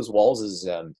past those walls is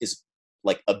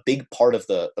like a big part of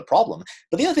the problem.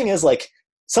 But the other thing is, like,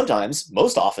 sometimes,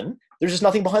 most often, there's just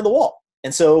nothing behind the wall,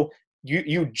 and so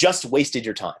you just wasted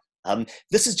your time.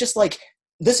 This is just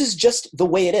the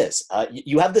way it is.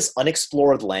 You have this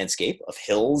unexplored landscape of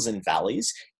hills and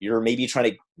valleys. You're maybe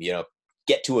trying to,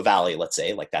 get to a valley, let's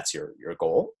say, like that's your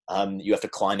goal. You have to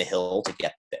climb a hill to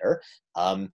get there.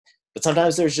 But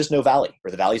sometimes there's just no valley,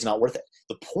 or the valley's not worth it.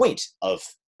 The point of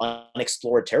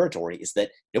unexplored territory is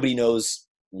that nobody knows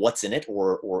what's in it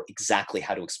or exactly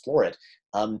how to explore it.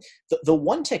 The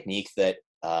one technique that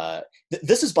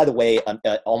this is, by the way, an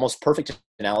almost perfect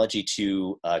analogy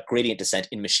to gradient descent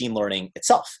in machine learning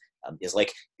itself. Is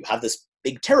like you have this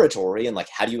big territory, and like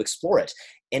how do you explore it?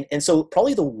 And so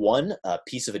probably the one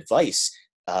piece of advice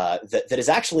that is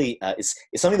actually is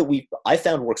something that I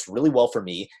found works really well for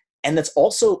me, and that's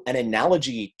also an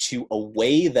analogy to a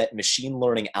way that machine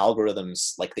learning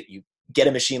algorithms, like that you get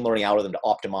a machine learning algorithm to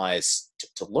optimize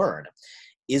to learn,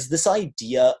 is this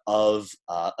idea of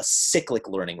a cyclic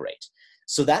learning rate.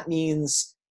 So that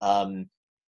means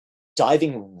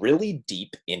diving really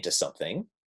deep into something,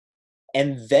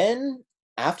 and then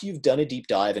after you've done a deep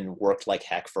dive and worked like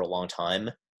heck for a long time,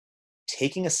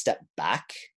 taking a step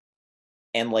back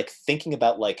and like thinking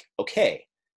about like, okay,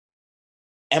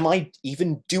 am I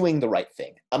even doing the right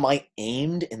thing? Am I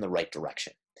aimed in the right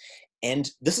direction?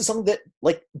 And this is something that,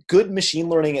 like, good machine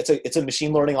learning, it's a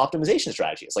machine learning optimization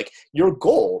strategy. It's like your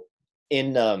goal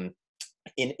in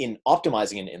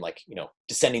optimizing and in like, you know,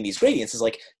 descending these gradients is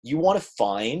like, you want to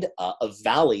find a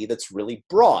valley that's really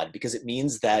broad, because it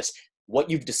means that what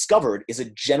you've discovered is a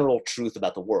general truth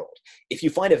about the world. If you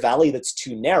find a valley that's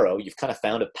too narrow, you've kind of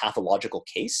found a pathological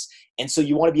case. And so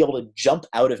you want to be able to jump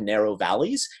out of narrow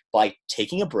valleys by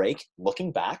taking a break,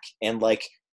 looking back, and like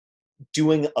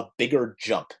doing a bigger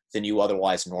jump than you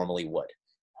otherwise normally would.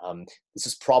 This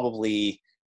is probably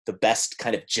the best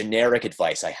kind of generic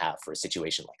advice I have for a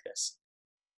situation like this.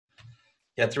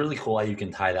 Yeah, it's really cool how you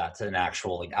can tie that to an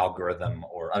actual like algorithm,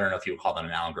 or I don't know if you would call that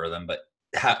an algorithm, but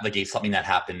like something that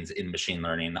happens in machine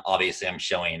learning. Obviously, I'm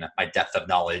showing my depth of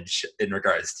knowledge in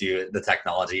regards to the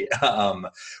technology,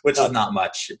 which is not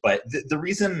much. But the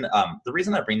reason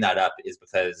I bring that up is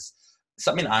because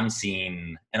something I'm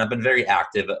seeing, and I've been very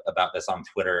active about this on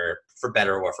Twitter, for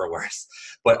better or for worse.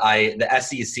 But the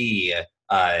SEC,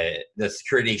 the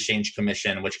Security Exchange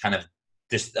Commission, which kind of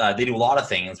just they do a lot of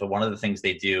things, but one of the things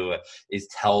they do is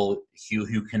tell you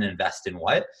who can invest in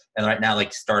what. And right now,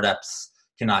 like, startups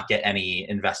cannot get any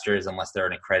investors unless they're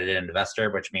an accredited investor,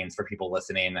 which means for people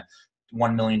listening,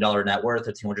 $1 million net worth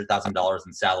or $200,000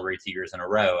 in salary 2 years in a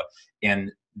row.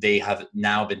 And they have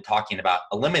now been talking about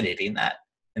eliminating that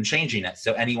and changing it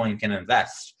so anyone can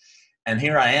invest. And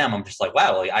here I am, I'm just like,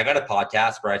 wow, like, I got a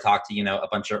podcast where I talk to, you know, a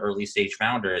bunch of early stage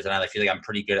founders, and I feel like I'm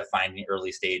pretty good at finding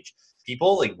early stage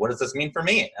people. Like, what does this mean for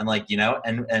me? And like, you know,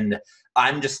 and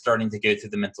I'm just starting to go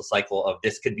through the mental cycle of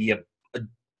this could be a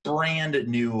brand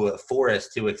new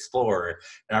forest to explore,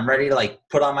 and I'm ready to like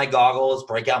put on my goggles,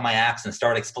 break out my axe, and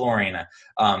start exploring.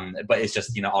 But it's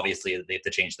just, you know, obviously they have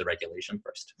to change the regulation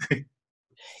first.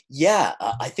 Yeah,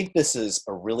 I think this is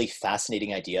a really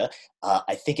fascinating idea.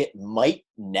 I think it might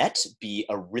net be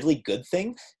a really good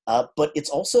thing, but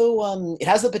it's also it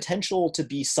has the potential to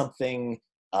be something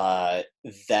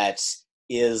that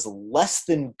is less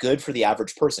than good for the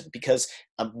average person, because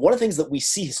one of the things that we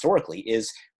see historically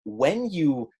is when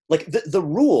you, like, the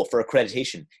rule for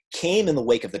accreditation came in the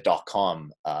wake of the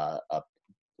dot-com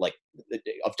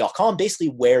basically,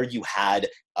 where you had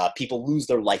people lose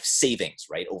their life savings,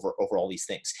 right, over all these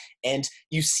things. And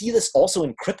you see this also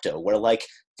in crypto, where like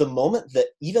the moment that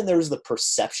even there's the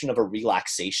perception of a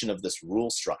relaxation of this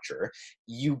rule structure,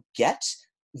 you get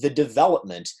the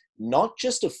development not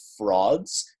just of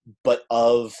frauds, but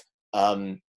of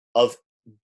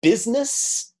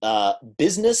business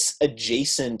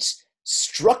adjacent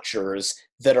structures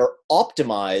that are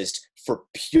optimized for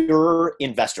pure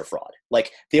investor fraud.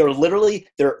 Like, they are literally,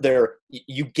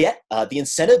 you get the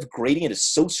incentive gradient is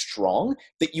so strong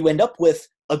that you end up with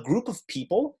a group of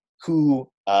people who,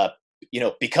 you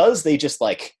know, because they just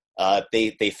like,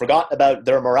 they forgot about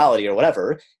their morality or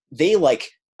whatever, they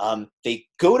like, they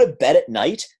go to bed at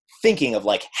night thinking of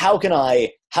like, how can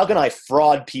I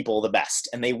fraud people the best?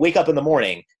 And they wake up in the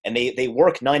morning and they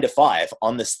work 9 to 5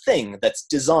 on this thing that's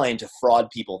designed to fraud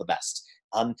people the best.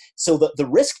 So the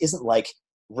risk isn't like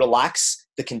relax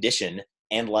the condition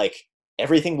and like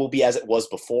everything will be as it was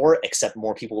before, except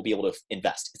more people will be able to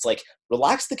invest. It's like,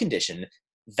 relax the condition.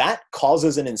 That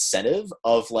causes an incentive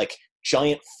of like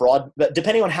giant fraud,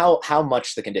 depending on how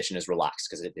much the condition is relaxed,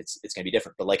 because it's going to be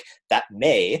different. But like, that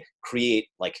may create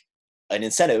like an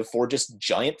incentive for just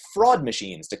giant fraud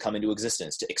machines to come into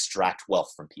existence to extract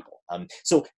wealth from people.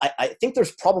 So I think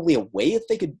there's probably a way that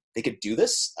they could do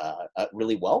this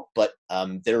really well, but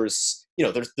there's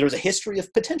a history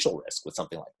of potential risk with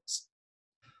something like this.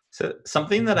 So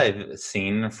something that I've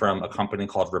seen from a company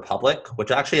called Republic,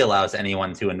 which actually allows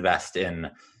anyone to invest in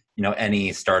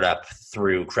any startup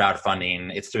through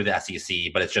crowdfunding. It's through the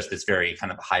SEC, but it's just this very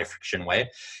kind of high friction way.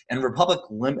 And Republic,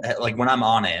 like when I'm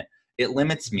on it, it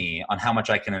limits me on how much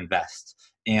I can invest.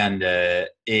 And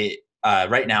it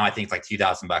right now, I think it's like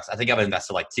 $2,000. I think I've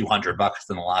invested like $200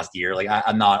 in the last year. Like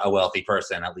I'm not a wealthy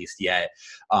person, at least yet.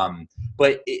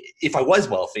 But if I was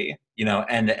wealthy,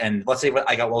 and let's say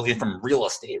I got wealthy from real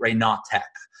estate, right, not tech.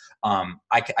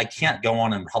 I can't go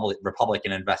on in Republic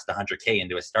and invest 100K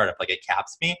into a startup. Like it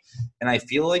caps me. And I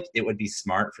feel like it would be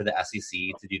smart for the SEC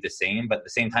to do the same. But at the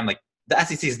same time, like the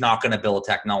SEC is not going to build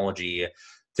technology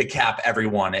to cap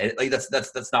everyone.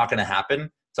 That's not going to happen.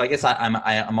 So I guess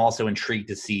I'm also intrigued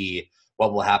to see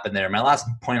what will happen there. My last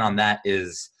point on that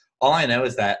is all I know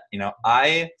is that,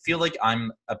 I feel like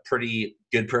I'm a pretty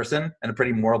good person and a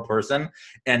pretty moral person.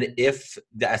 And if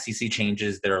the SEC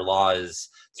changes their laws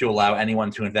to allow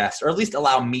anyone to invest, or at least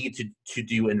allow me to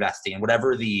do investing,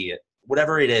 whatever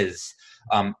it is,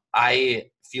 I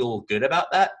feel good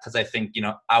about that because I think,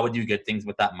 I would do good things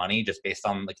with that money just based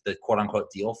on like the quote unquote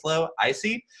deal flow I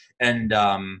see. And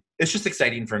it's just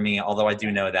exciting for me, although I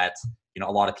do know that,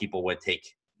 a lot of people would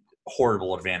take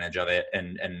horrible advantage of it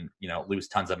and lose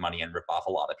tons of money and rip off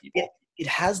a lot of people. It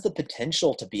has the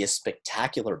potential to be a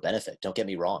spectacular benefit. Don't get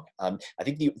me wrong. I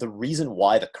think the reason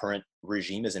why the current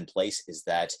regime is in place is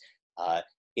that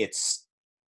it's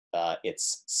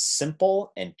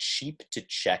simple and cheap to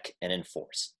check and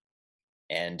enforce,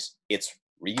 and it's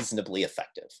reasonably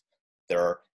effective.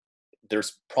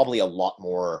 There's probably a lot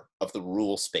more of the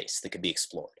rule space that could be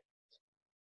explored.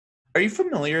 Are you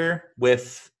familiar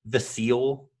with the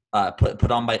seal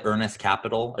put on by Earnest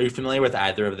Capital? Are you familiar with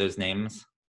either of those names?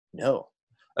 No.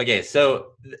 Okay, so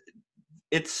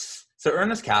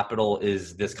Earnest Capital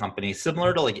is this company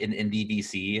similar to like an indie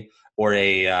VC or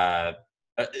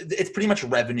it's pretty much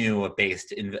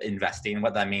revenue-based investing.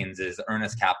 What that means is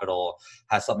Earnest Capital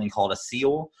has something called a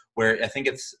seal, where I think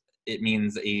it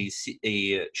means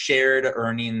a shared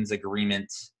earnings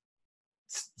agreement.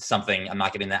 Something, I'm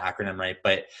not getting the acronym right,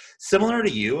 but similar to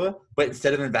you, but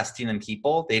instead of investing in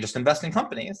people, they just invest in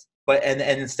companies. But and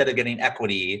instead of getting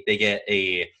equity, they get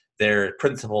their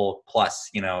principal plus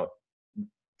 2x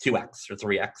or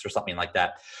 3x or something like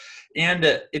that. And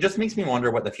it just makes me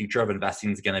wonder what the future of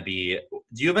investing is going to be.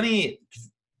 Do you have any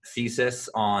thesis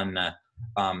on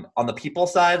the people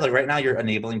side? Like right now, you're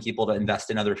enabling people to invest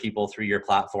in other people through your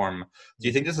platform. Do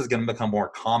you think this is going to become more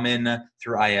common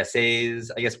through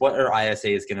ISAs? I guess what are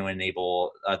ISAs going to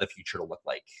enable the future to look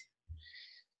like?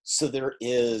 So there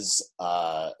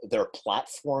are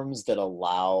platforms that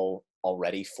allow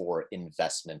already for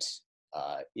investment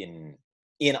in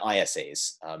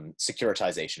ISAs,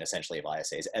 securitization essentially of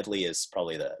ISAs. Edley is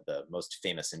probably the most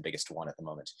famous and biggest one at the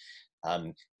moment.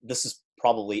 This is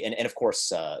probably, and of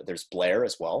course, there's Blair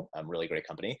as well, really great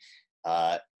company.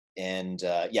 I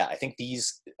think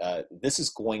this is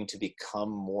going to become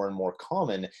more and more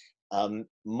common,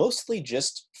 mostly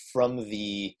just from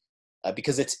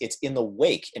because it's in the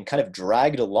wake and kind of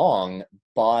dragged along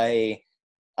by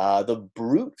the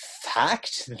brute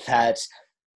fact that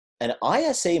an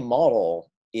ISA model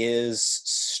is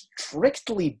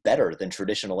strictly better than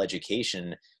traditional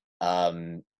education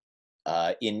in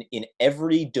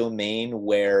every domain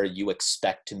where you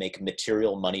expect to make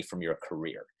material money from your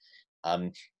career.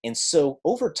 And so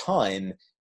over time,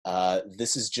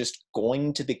 this is just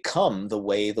going to become the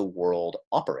way the world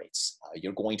operates.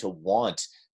 You're going to want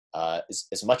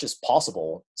as much as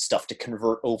possible stuff to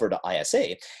convert over to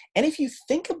ISA. And if you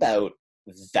think about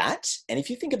that, and if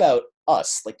you think about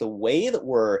us, like the way that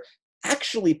we're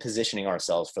actually positioning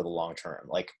ourselves for the long term,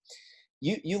 like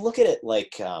you look at it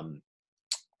like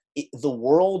the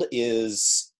world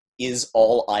is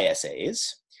all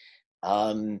ISAs.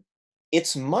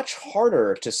 It's much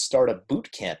harder to start a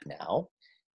boot camp now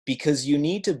because you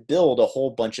need to build a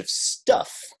whole bunch of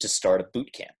stuff to start a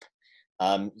boot camp.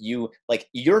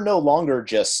 You're no longer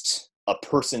just a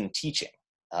person teaching.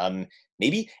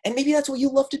 Maybe that's what you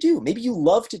love to do. Maybe you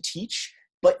love to teach,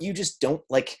 but you just don't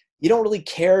really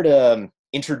care to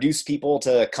introduce people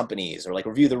to companies or like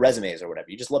review the resumes or whatever.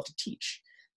 You just love to teach.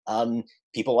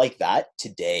 People like that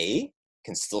today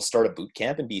can still start a boot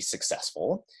camp and be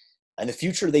successful. In the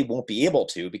future, they won't be able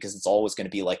to because it's always going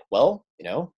to be like, well,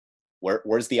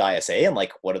 where's the ISA and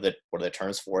like what are the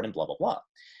terms for it and blah blah blah.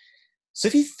 So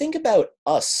if you think about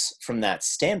us from that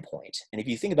standpoint, and if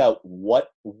you think about what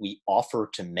we offer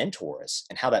to mentors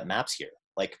and how that maps here,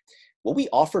 like what we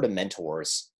offer to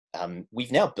mentors,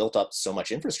 we've now built up so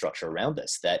much infrastructure around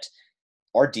this that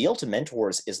our deal to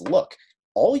mentors is, look,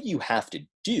 all you have to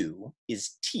do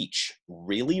is teach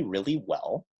really, really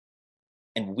well,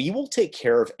 and we will take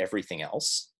care of everything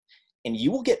else. and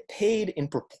you will get paid in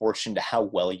proportion to how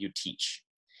well you teach.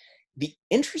 The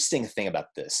interesting thing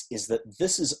about this is that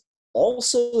this is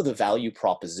also the value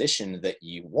proposition that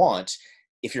you want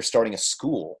if you're starting a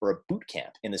school or a boot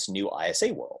camp in this new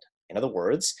ISA world. In other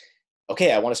words,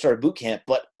 okay, I want to start a boot camp,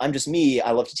 but I'm just me,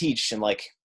 I love to teach, and like,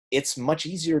 it's much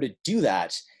easier to do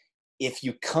that if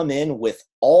you come in with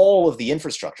all of the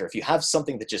infrastructure, if you have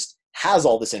something that just has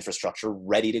all this infrastructure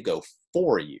ready to go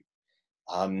for you.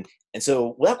 And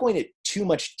so without going into too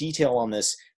much detail on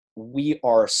this, we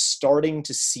are starting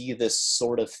to see this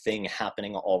sort of thing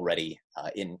happening already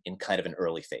in kind of an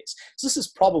early phase. So this is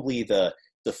probably the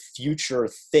future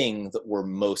thing that we're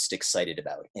most excited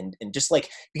about. And just like,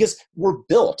 because we're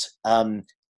built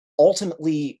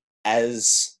ultimately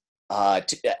as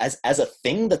a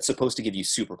thing that's supposed to give you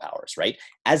superpowers, right?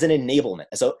 As an enablement,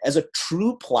 as a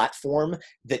true platform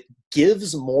that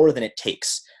gives more than it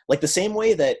takes. Like the same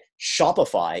way that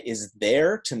Shopify is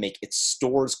there to make its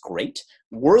stores great,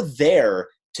 we're there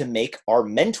to make our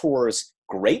mentors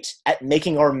great at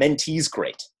making our mentees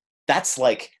great. That's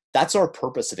our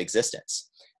purpose of existence.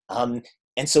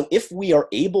 And so if we are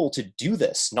able to do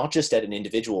this, not just at an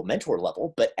individual mentor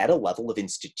level, but at a level of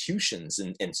institutions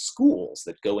and schools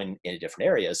that go in different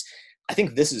areas, I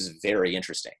think this is very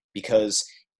interesting because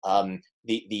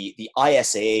the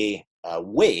ISA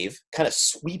wave kind of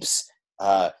sweeps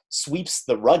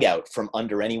the rug out from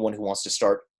under anyone who wants to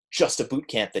start just a boot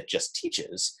camp that just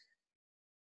teaches.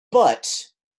 But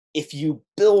if you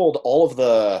build all of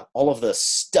the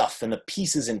stuff and the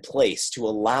pieces in place to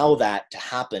allow that to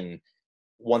happen,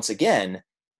 once again,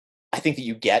 I think that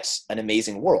you get an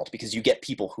amazing world because you get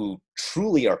people who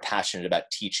truly are passionate about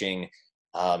teaching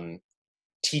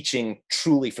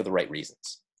truly for the right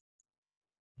reasons.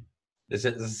 This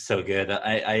is so good.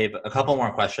 I have a couple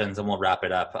more questions and we'll wrap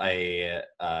it up.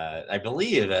 I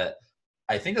believe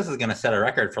I think this is going to set a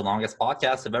record for longest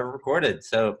podcast I've ever recorded.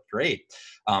 So great.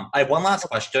 I have one last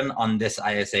question on this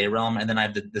ISA realm, and then I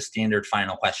have the standard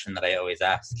final question that I always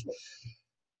ask.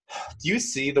 Do you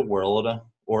see the world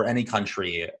or any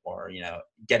country or,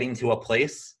 getting to a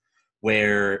place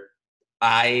where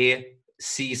I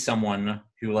see someone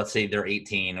who, let's say they're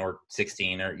 18 or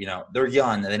 16 or, they're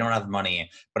young and they don't have money,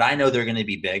 but I know they're going to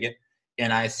be big.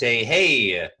 And I say,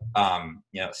 hey,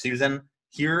 Susan,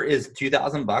 here is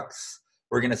 $2,000.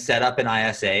 We're going to set up an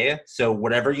ISA. So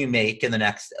whatever you make in the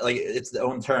next, it's the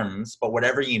own terms, but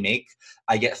whatever you make,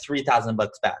 I get $3,000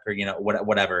 back or,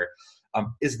 whatever.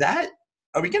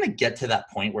 Are we going to get to that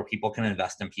point where people can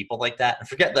invest in people like that? And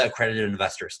forget the accredited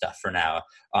investor stuff for now.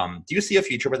 Do you see a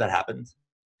future where that happens?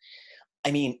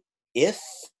 I mean, if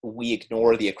we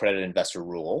ignore the accredited investor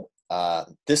rule,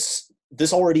 this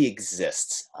already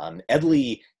exists.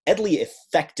 Edley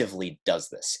effectively does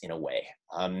this in a way.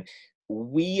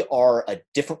 We are a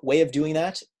different way of doing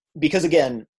that because,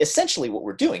 again, essentially what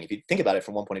we're doing, if you think about it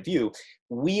from one point of view,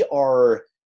 we are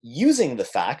using the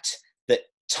fact that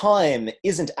time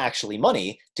isn't actually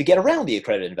money to get around the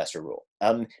accredited investor rule.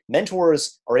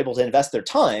 Mentors are able to invest their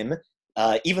time,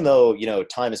 even though,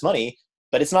 time is money,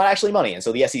 but it's not actually money. And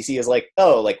so the SEC is like,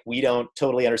 oh, we don't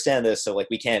totally understand this. So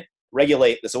we can't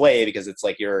regulate this away because it's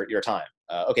your time.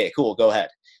 Okay, cool. Go ahead.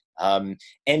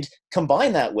 And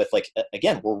combine that with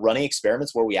again, we're running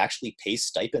experiments where we actually pay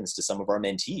stipends to some of our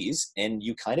mentees, and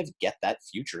you kind of get that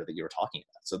future that you were talking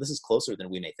about. So this is closer than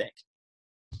we may think.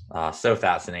 So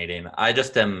fascinating.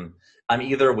 I'm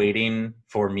either waiting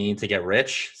for me to get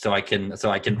rich so I can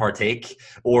partake,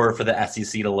 or for the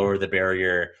SEC to lower the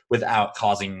barrier without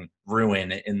causing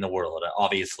ruin in the world.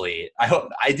 Obviously, I hope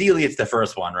ideally it's the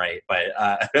first one, right? But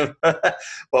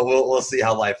but we'll see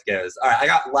how life goes. All right, I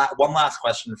got one last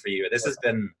question for you. This has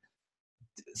been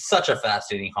such a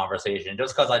fascinating conversation,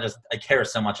 just because I care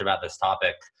so much about this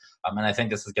topic. And I think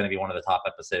this is going to be one of the top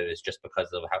episodes just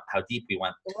because of how deep we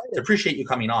went. To appreciate you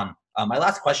coming on. My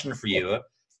last question for you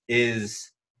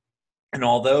is, and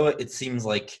although it seems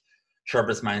like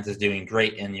Sharpest Minds is doing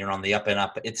great and you're on the up and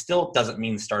up, it still doesn't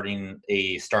mean starting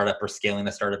a startup or scaling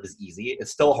a startup is easy.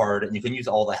 It's still hard, and you can use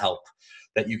all the help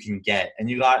that you can get. And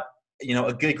you got,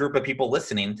 a good group of people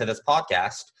listening to this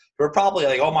podcast who are probably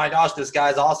like, oh my gosh, this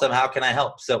guy's awesome. How can I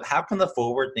help? So how can the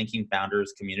Forward Thinking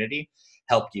Founders community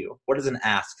help you? What is an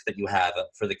ask that you have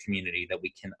for the community that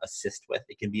we can assist with?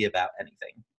 It can be about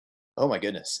anything. Oh my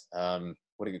goodness.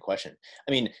 What a good question.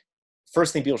 I mean,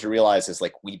 first thing people should realize is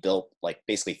we built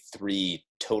basically 3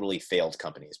 totally failed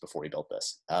companies before we built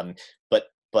this.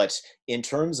 But in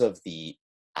terms of the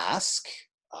ask,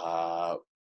 I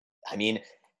mean,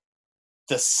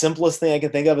 the simplest thing I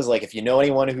can think of is if you know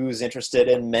anyone who's interested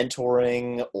in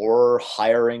mentoring or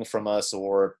hiring from us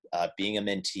or being a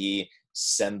mentee,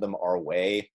 send them our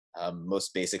way.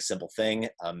 Most basic, simple thing.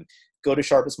 Go to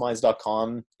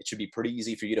sharpestminds.com. It should be pretty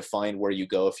easy for you to find where you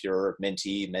go if you're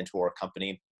mentee, mentor,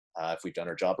 company, if we've done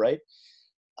our job right.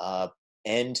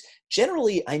 And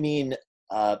generally, I mean,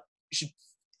 you should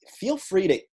feel free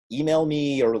to email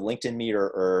me or LinkedIn me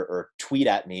or tweet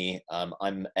at me.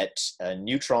 I'm at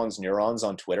Neutrons Neurons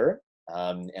on Twitter,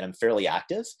 and I'm fairly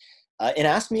active. And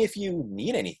ask me if you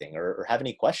need anything or have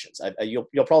any questions. You'll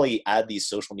probably add these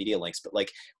social media links, but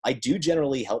like I do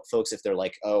generally help folks if they're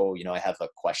like, oh, I have a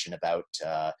question about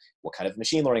what kind of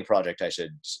machine learning project I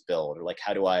should build, or like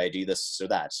how do I do this or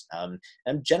that. I'm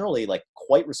generally like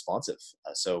quite responsive.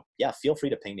 So yeah, feel free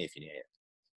to ping me if you need it.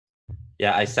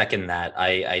 Yeah, I second that.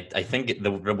 I think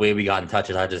the way we got in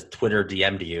touch is I just Twitter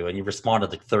DM'd you and you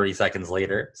responded like 30 seconds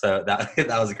later. So that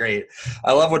was great.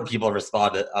 I love when people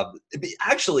respond.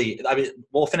 Actually, I mean,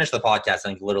 we'll finish the podcast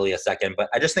in literally a second, but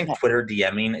I just think Twitter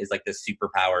DMing is like this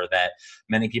superpower that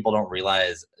many people don't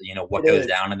realize, what goes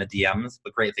down in the DMs,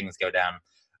 but great things go down.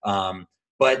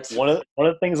 But one of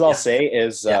the things I'll say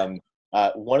is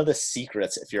one of the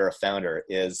secrets, if you're a founder,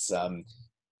 is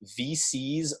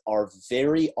VCs are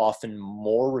very often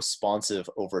more responsive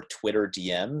over Twitter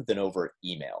DM than over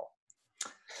email.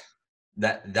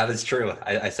 That is true.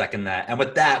 I second that. And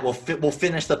with that, we'll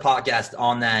finish the podcast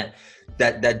on that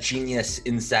genius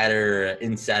insider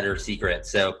secret.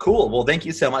 So cool. Well, thank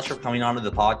you so much for coming on to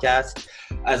the podcast.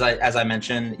 As I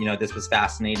mentioned, this was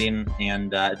fascinating,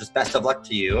 and just best of luck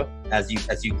to you as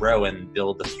you grow and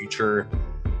build the future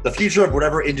of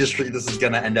whatever industry this is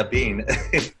going to end up being.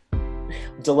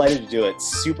 I'm delighted to do it.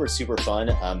 Super, super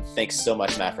fun. Thanks so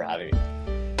much, Matt, for having me.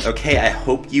 Okay, I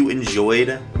hope you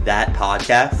enjoyed that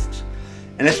podcast.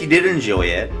 And if you did enjoy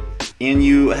it, and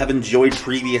you have enjoyed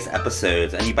previous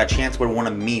episodes, and you by chance would want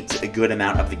to meet a good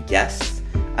amount of the guests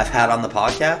I've had on the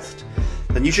podcast,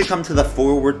 then you should come to the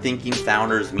Forward Thinking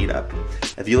Founders Meetup.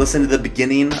 If you listen to the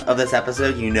beginning of this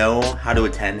episode, you know how to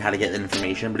attend, how to get the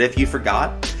information. But if you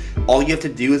forgot, all you have to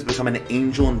do is become an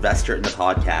angel investor in the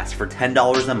podcast for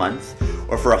 $10 a month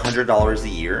or for $100 a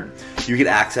year. You get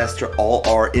access to all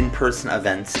our in-person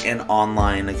events and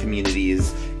online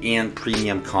communities and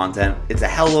premium content. It's a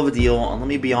hell of a deal, and let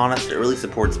me be honest, it really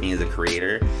supports me as a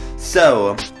creator.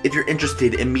 So if you're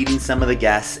interested in meeting some of the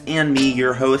guests and me,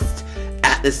 your host,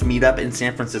 at this meetup in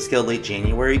San Francisco late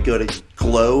January, go to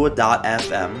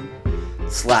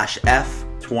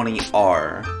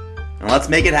glow.fm/F20R. And let's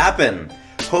make it happen.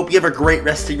 Hope you have a great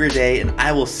rest of your day, and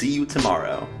I will see you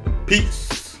tomorrow.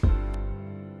 Peace.